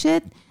rewatch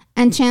it.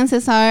 And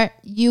chances are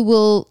you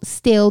will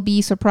still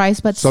be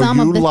surprised by some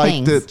of the things. So you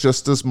liked it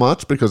just as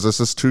much because this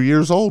is 2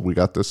 years old. We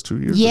got this 2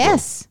 years ago.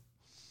 Yes.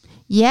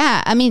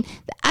 Yeah. I mean,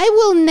 I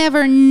will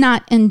never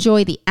not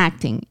enjoy the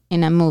acting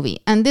in a movie.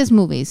 And this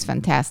movie is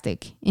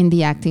fantastic in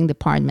the acting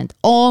department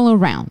all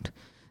around.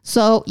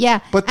 So, yeah.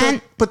 But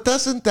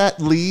doesn't that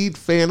lead,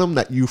 Phantom,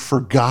 that you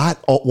forgot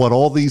what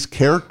all these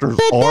characters'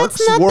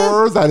 arcs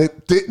were? That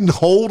it didn't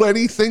hold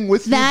anything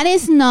with you? That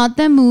is not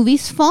the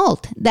movie's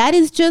fault. That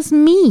is just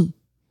me.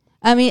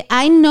 I mean,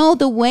 I know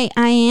the way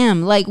I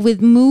am, like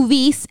with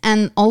movies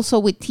and also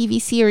with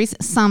TV series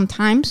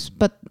sometimes,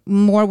 but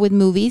more with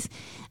movies.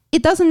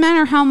 It doesn't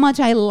matter how much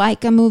I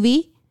like a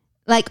movie.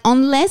 Like,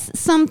 unless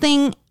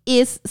something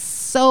is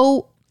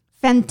so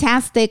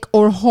fantastic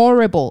or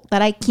horrible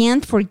that I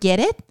can't forget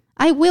it,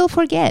 I will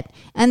forget.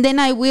 And then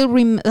I will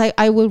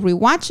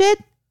rewatch it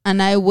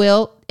and I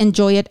will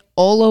enjoy it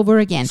all over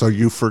again. So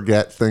you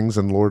forget things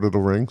in Lord of the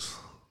Rings?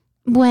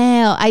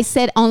 Well, I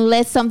said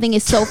unless something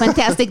is so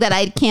fantastic that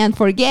I can't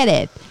forget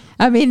it.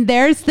 I mean,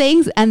 there's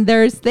things and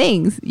there's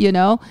things, you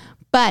know.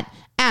 But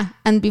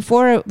and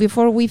before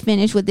we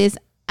finish with this,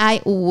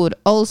 I would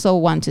also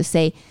want to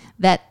say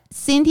that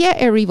Cynthia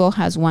Erivo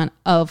has one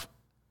of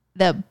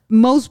the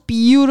most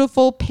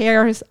beautiful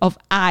pairs of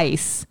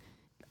eyes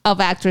of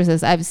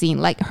actresses I've seen.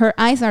 Like, her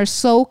eyes are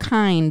so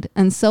kind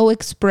and so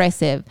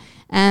expressive,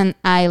 and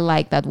I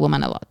like that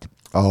woman a lot.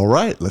 All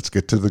right, let's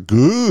get to the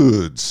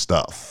good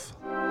stuff.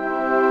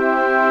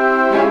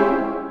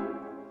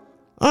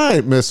 All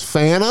right, Miss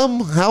Phantom,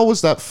 how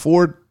was that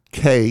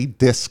 4K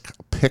disc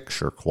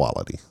picture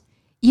quality?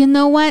 You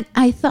know what?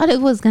 I thought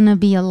it was going to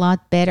be a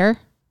lot better,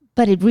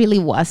 but it really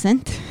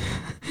wasn't.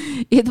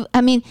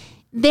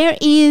 There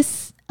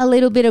is a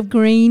little bit of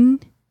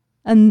grain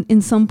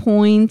in some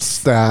points.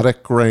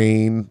 Static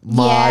grain,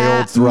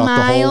 mild throughout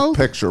the whole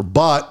picture,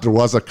 but there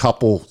was a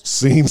couple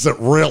scenes that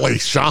really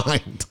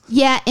shined.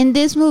 Yeah, in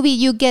this movie,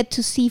 you get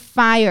to see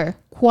fire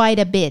quite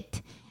a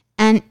bit,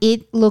 and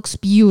it looks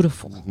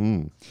beautiful.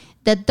 Mm-hmm.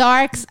 The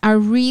darks are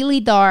really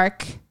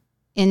dark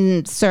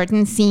in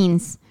certain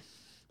scenes.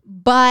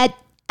 But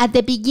at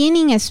the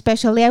beginning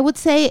especially, I would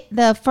say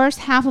the first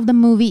half of the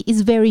movie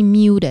is very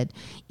muted.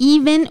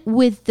 Even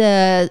with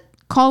the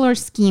color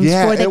schemes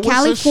for the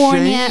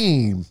California. A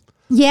shame.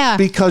 Yeah.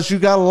 Because you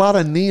got a lot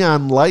of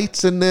neon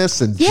lights in this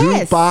and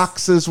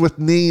jukeboxes with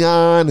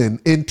neon and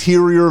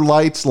interior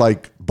lights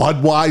like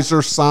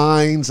Budweiser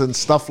signs and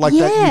stuff like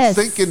that.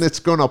 You're thinking it's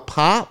going to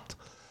pop,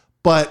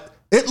 but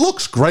it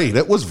looks great.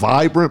 It was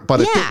vibrant,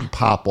 but it didn't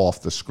pop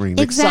off the screen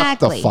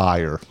except the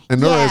fire.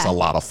 And there is a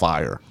lot of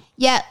fire.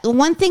 Yeah.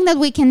 One thing that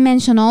we can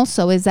mention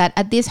also is that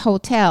at this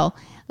hotel,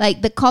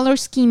 like, the color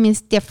scheme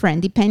is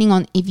different depending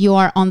on if you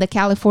are on the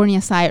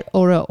California side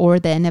or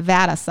the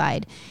Nevada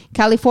side.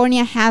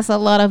 California has a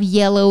lot of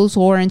yellows,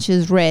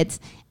 oranges, reds,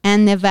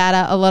 and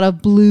Nevada a lot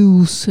of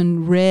blues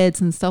and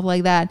reds and stuff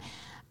like that.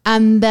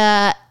 And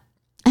I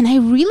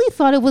really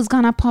thought it was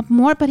gonna pop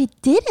more, but it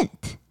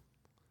didn't.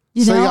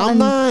 I'm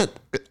not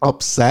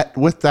upset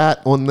with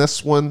that on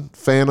this one,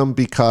 Phantom,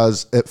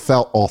 because it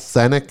felt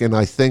authentic, and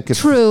I think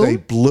if they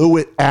blew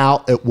it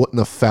out, it wouldn't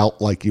have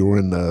felt like you were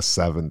in the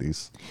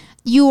 70s.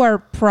 You are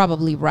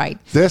probably right.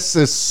 This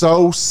is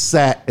so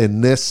set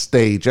in this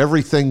stage.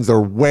 Everything they're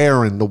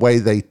wearing, the way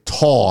they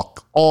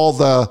talk, all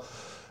the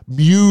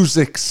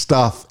music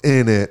stuff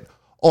in it,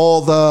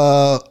 all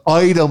the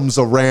items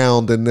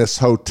around in this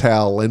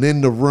hotel and in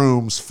the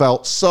rooms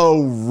felt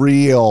so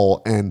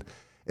real. And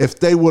if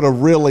they would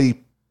have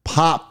really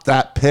popped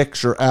that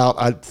picture out,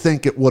 I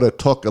think it would have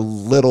took a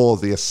little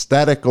of the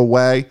aesthetic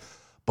away.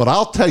 But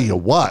I'll tell you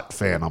what,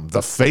 Phantom,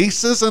 the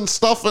faces and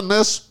stuff in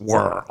this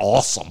were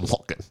awesome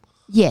looking.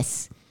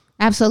 Yes,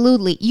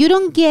 absolutely. You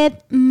don't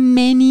get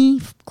many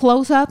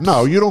close-ups.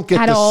 No, you don't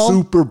get the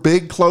super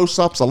big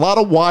close-ups. A lot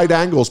of wide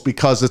angles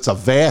because it's a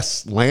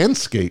vast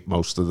landscape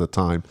most of the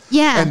time.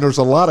 Yeah. And there's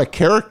a lot of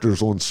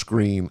characters on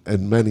screen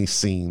in many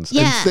scenes.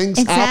 Yeah, and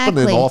things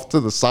happening off to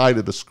the side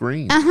of the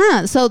screen.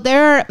 So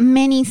there are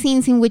many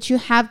scenes in which you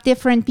have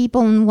different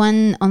people on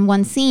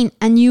one scene,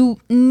 and you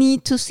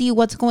need to see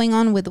what's going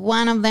on with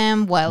one of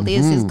them while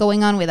this is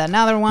going on with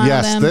another one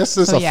of them. Yes, this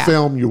is a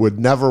film you would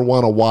never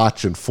want to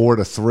watch in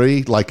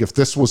 4:3. Like, if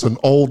this was an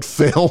old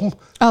film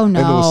and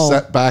it was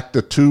set back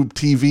to tube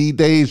TV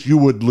days, you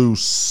would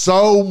lose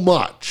so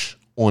much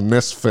on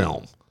this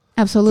film.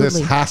 Absolutely.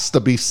 This has to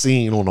be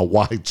seen on a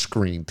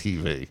widescreen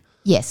TV.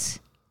 Yes.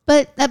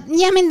 But that's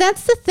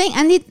the thing.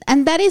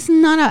 And that is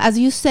not, as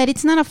you said,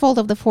 it's not a fault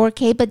of the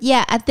 4K. But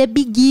yeah, at the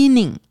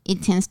beginning,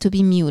 it tends to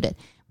be muted.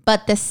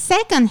 But the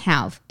second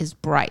half is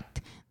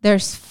bright.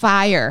 There's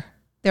fire.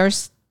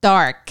 There's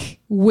dark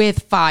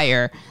with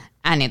fire,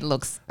 and it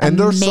looks And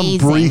there's amazing.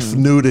 some brief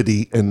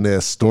nudity in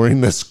this.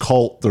 During this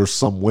cult, there's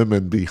some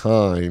women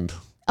behind.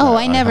 Oh, that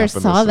I never happen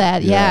to saw see.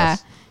 that.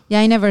 Yes. Yeah,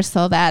 I never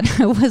saw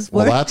that. I was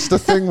Well, worried. that's the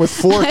thing with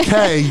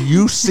 4K.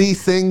 You see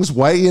things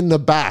way in the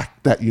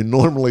back that you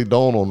normally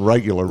don't on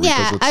regular.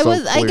 Yeah, because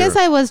it's I guess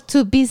I was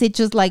too busy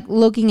just like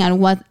looking at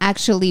what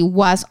actually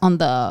was on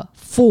the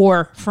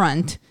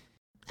forefront.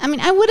 I mean,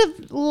 I would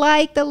have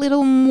liked a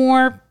little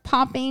more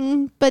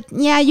popping, but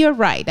yeah, you're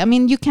right. I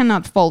mean, you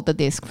cannot fault the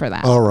disc for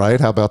that. All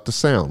right. How about the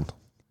sound?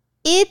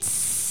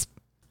 It's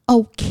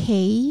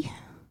okay.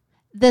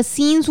 The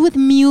scenes with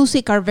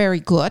music are very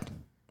good.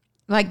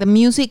 Like the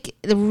music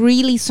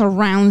really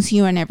surrounds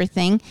you and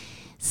everything.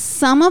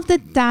 Some of the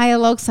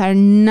dialogues are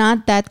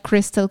not that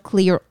crystal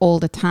clear all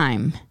the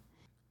time.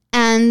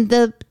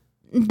 And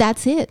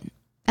that's it.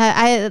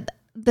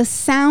 The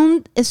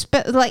sound,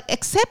 like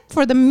except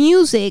for the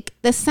music,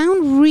 the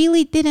sound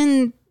really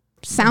didn't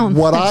sound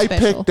What that I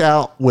special. picked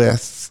out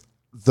with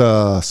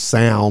the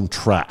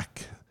soundtrack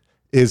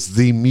is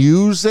the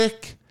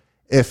music.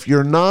 If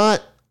you're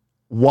not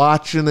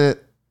watching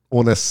it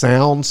on a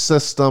sound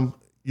system,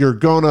 you're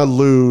going to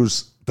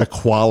lose the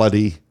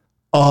quality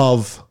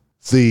of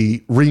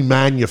the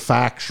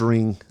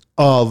remanufacturing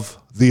of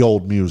the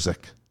old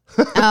music.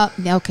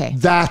 Okay.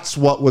 That's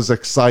what was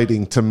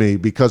exciting to me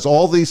because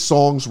all these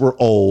songs were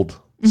old,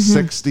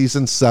 60s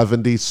and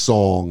 70s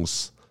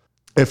songs.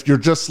 If you're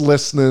just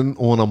listening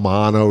on a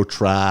mono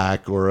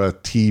track or a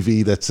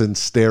TV that's in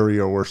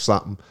stereo or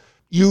something,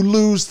 you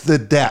lose the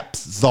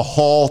depth, the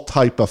hall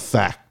type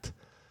effect,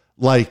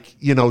 like,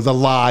 you know, the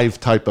live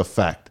type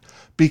effect,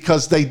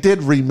 because they did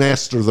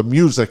remaster the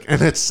music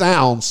and it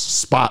sounds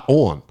spot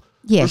on.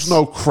 Yes. There's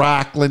no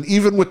crackling,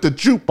 even with the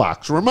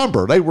jukebox.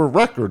 Remember, they were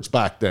records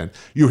back then.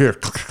 You hear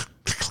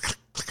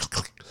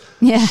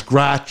Yeah.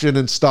 scratching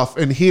and stuff.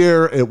 And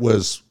here it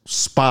was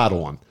spot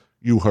on.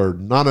 You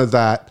heard none of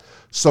that.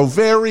 So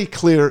very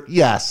clear.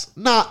 Yes,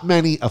 not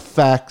many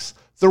effects.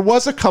 There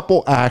was a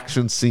couple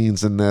action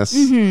scenes in this.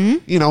 You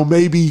know,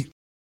 maybe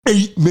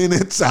 8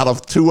 minutes out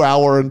of 2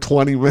 hour and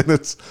 20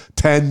 minutes,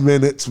 10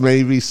 minutes,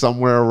 maybe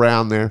somewhere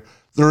around there.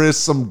 There is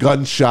some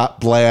gunshot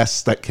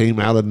blasts that came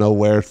out of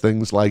nowhere,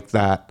 things like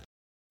that.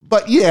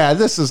 But yeah,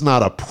 this is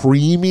not a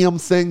premium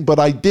thing, but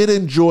I did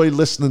enjoy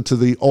listening to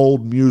the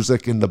old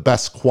music in the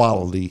best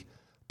quality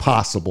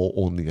possible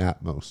on the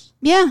Atmos.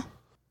 Yeah.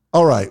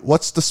 All right,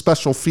 what's the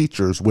special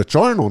features, which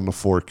aren't on the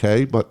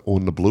 4K, but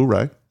on the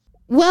Blu-ray?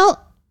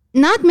 Well,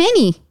 not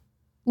many.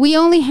 We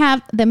only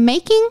have the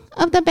making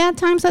of the Bad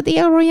Times at the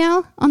El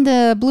Royale on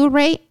the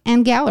Blu-ray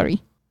and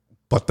gallery.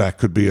 But that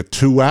could be a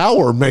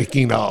 2-hour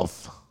making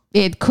of.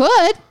 It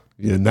could.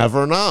 You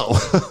never know.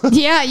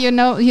 Yeah, you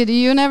know,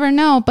 you never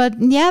know. But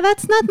yeah,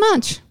 that's not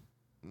much.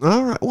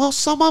 All right. Well,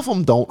 some of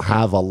them don't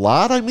have a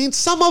lot. I mean,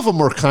 some of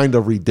them are kind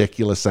of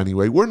ridiculous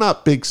anyway. We're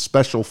not big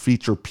special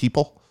feature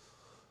people,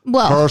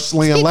 Well,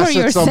 personally, speak unless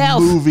for it's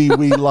yourself. a movie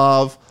we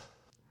love.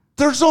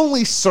 There's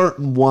only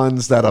certain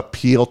ones that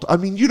appeal to, I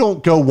mean, you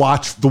don't go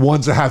watch the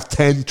ones that have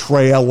 10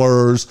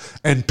 trailers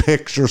and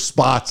picture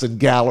spots and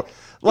gallery.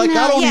 Like,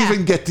 No, I don't yeah.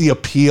 even get the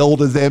appeal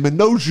to them, and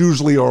those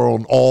usually are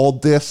on all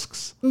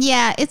discs.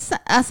 Yeah, it's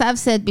as I've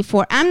said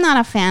before. I'm not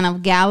a fan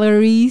of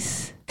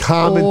galleries.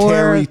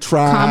 Commentary or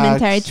tracks.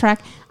 Commentary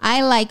track.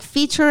 I like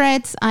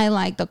featurettes. I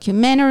like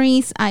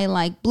documentaries. I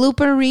like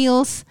blooper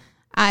reels.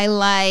 I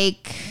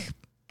like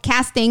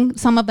casting.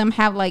 Some of them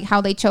have like how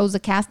they chose the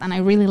cast, and I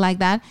really like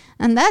that.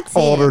 And that's it.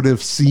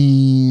 Alternative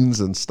scenes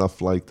and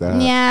stuff like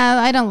that. Yeah,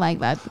 I don't like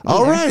that.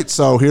 All either. right,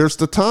 so here's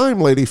the time,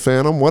 Lady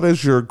Phantom. What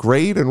is your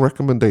grade and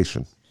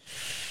recommendation?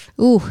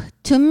 Ooh,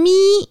 to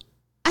me,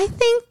 I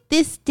think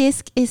this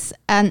disc is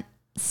a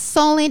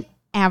solid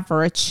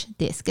average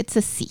disc. It's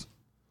a C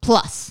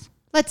plus.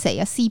 Let's say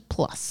a C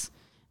plus.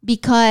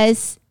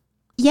 Because,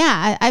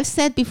 yeah, I've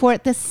said before,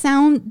 the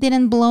sound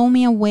didn't blow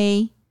me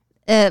away.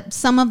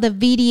 Some of the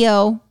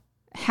video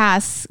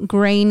has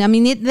grain. I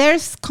mean,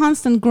 there's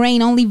constant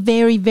grain, only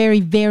very,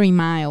 very, very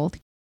mild.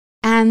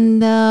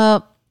 And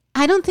I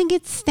don't think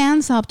it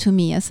stands up to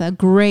me as a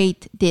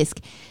great disc.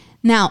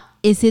 Now,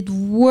 is it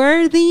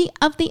worthy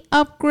of the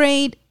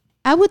upgrade?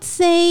 I would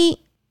say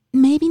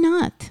maybe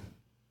not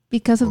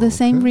because of the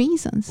same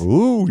reasons.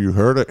 Ooh, you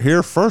heard it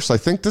here first. I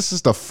think this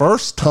is the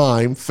first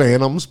time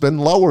Phantom's been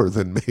lower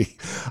than me.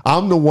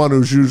 I'm the one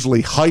who's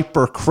usually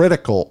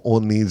hypercritical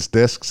on these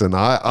discs, and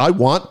I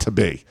want to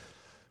be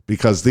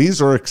because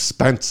these are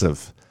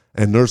expensive.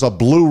 And there's a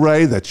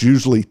Blu-ray that's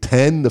usually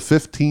 10 to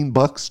 15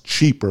 bucks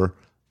cheaper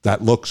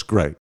that looks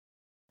great.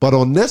 But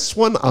on this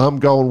one, I'm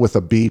going with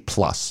a B+.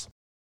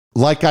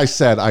 Like I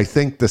said, I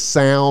think the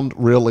sound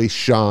really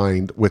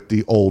shined with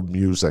the old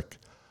music.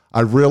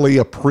 I really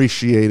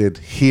appreciated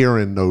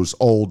hearing those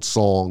old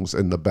songs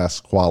in the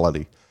best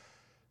quality.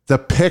 The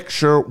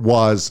picture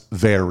was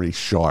very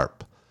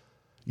sharp.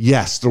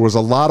 Yes, there was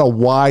a lot of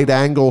wide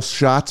angle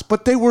shots,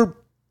 but they were,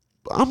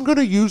 I'm going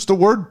to use the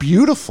word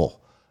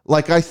beautiful.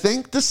 Like, I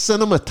think the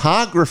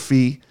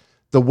cinematography,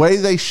 the way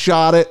they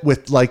shot it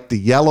with like the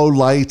yellow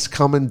lights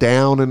coming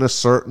down in a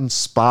certain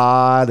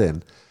spot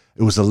and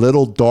It was a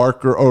little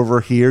darker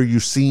over here.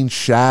 You've seen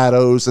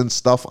shadows and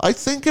stuff. I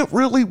think it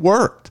really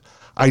worked.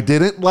 I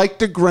didn't like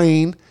the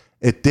grain.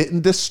 It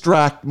didn't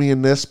distract me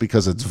in this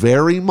because it's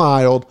very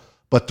mild,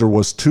 but there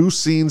was 2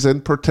 scenes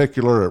in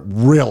particular it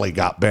really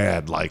got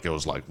bad. Like, it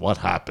was like, what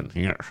happened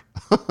here?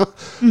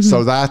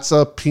 So that's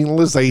a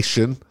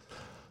penalization.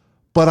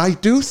 But I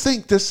do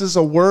think this is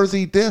a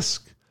worthy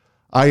disc.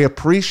 I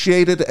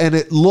appreciate it, and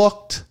it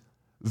looked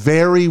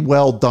very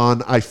well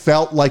done. I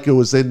felt like it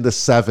was in the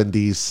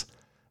 70s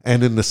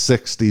and in the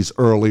 60s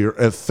earlier.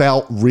 It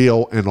felt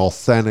real and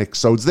authentic.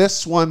 So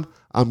this one,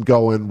 I'm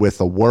going with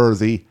a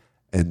worthy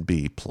and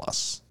B+.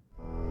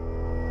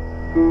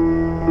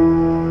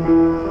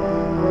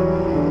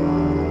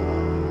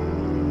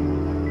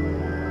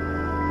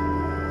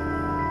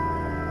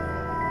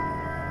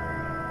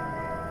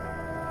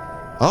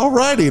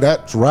 Alrighty,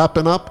 that's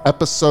wrapping up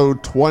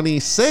episode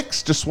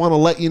 26. Just want to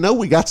let you know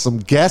we got some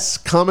guests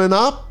coming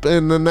up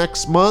in the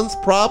next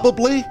month,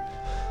 probably.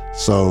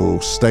 So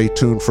stay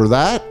tuned for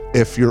that.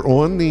 If you're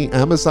on the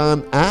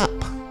Amazon app,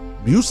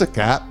 music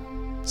app,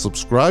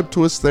 subscribe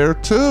to us there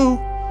too.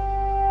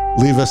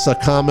 Leave us a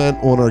comment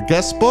on our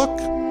guest book.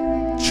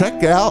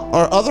 Check out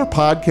our other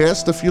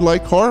podcast if you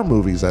like horror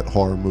movies at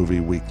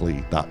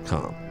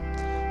horrormovieweekly.com.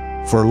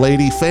 For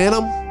Lady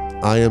Phantom,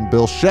 I am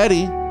Bill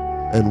Shetty,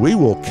 and we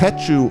will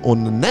catch you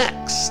on the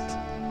next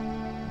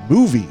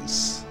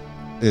Movies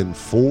in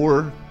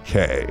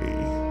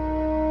 4K.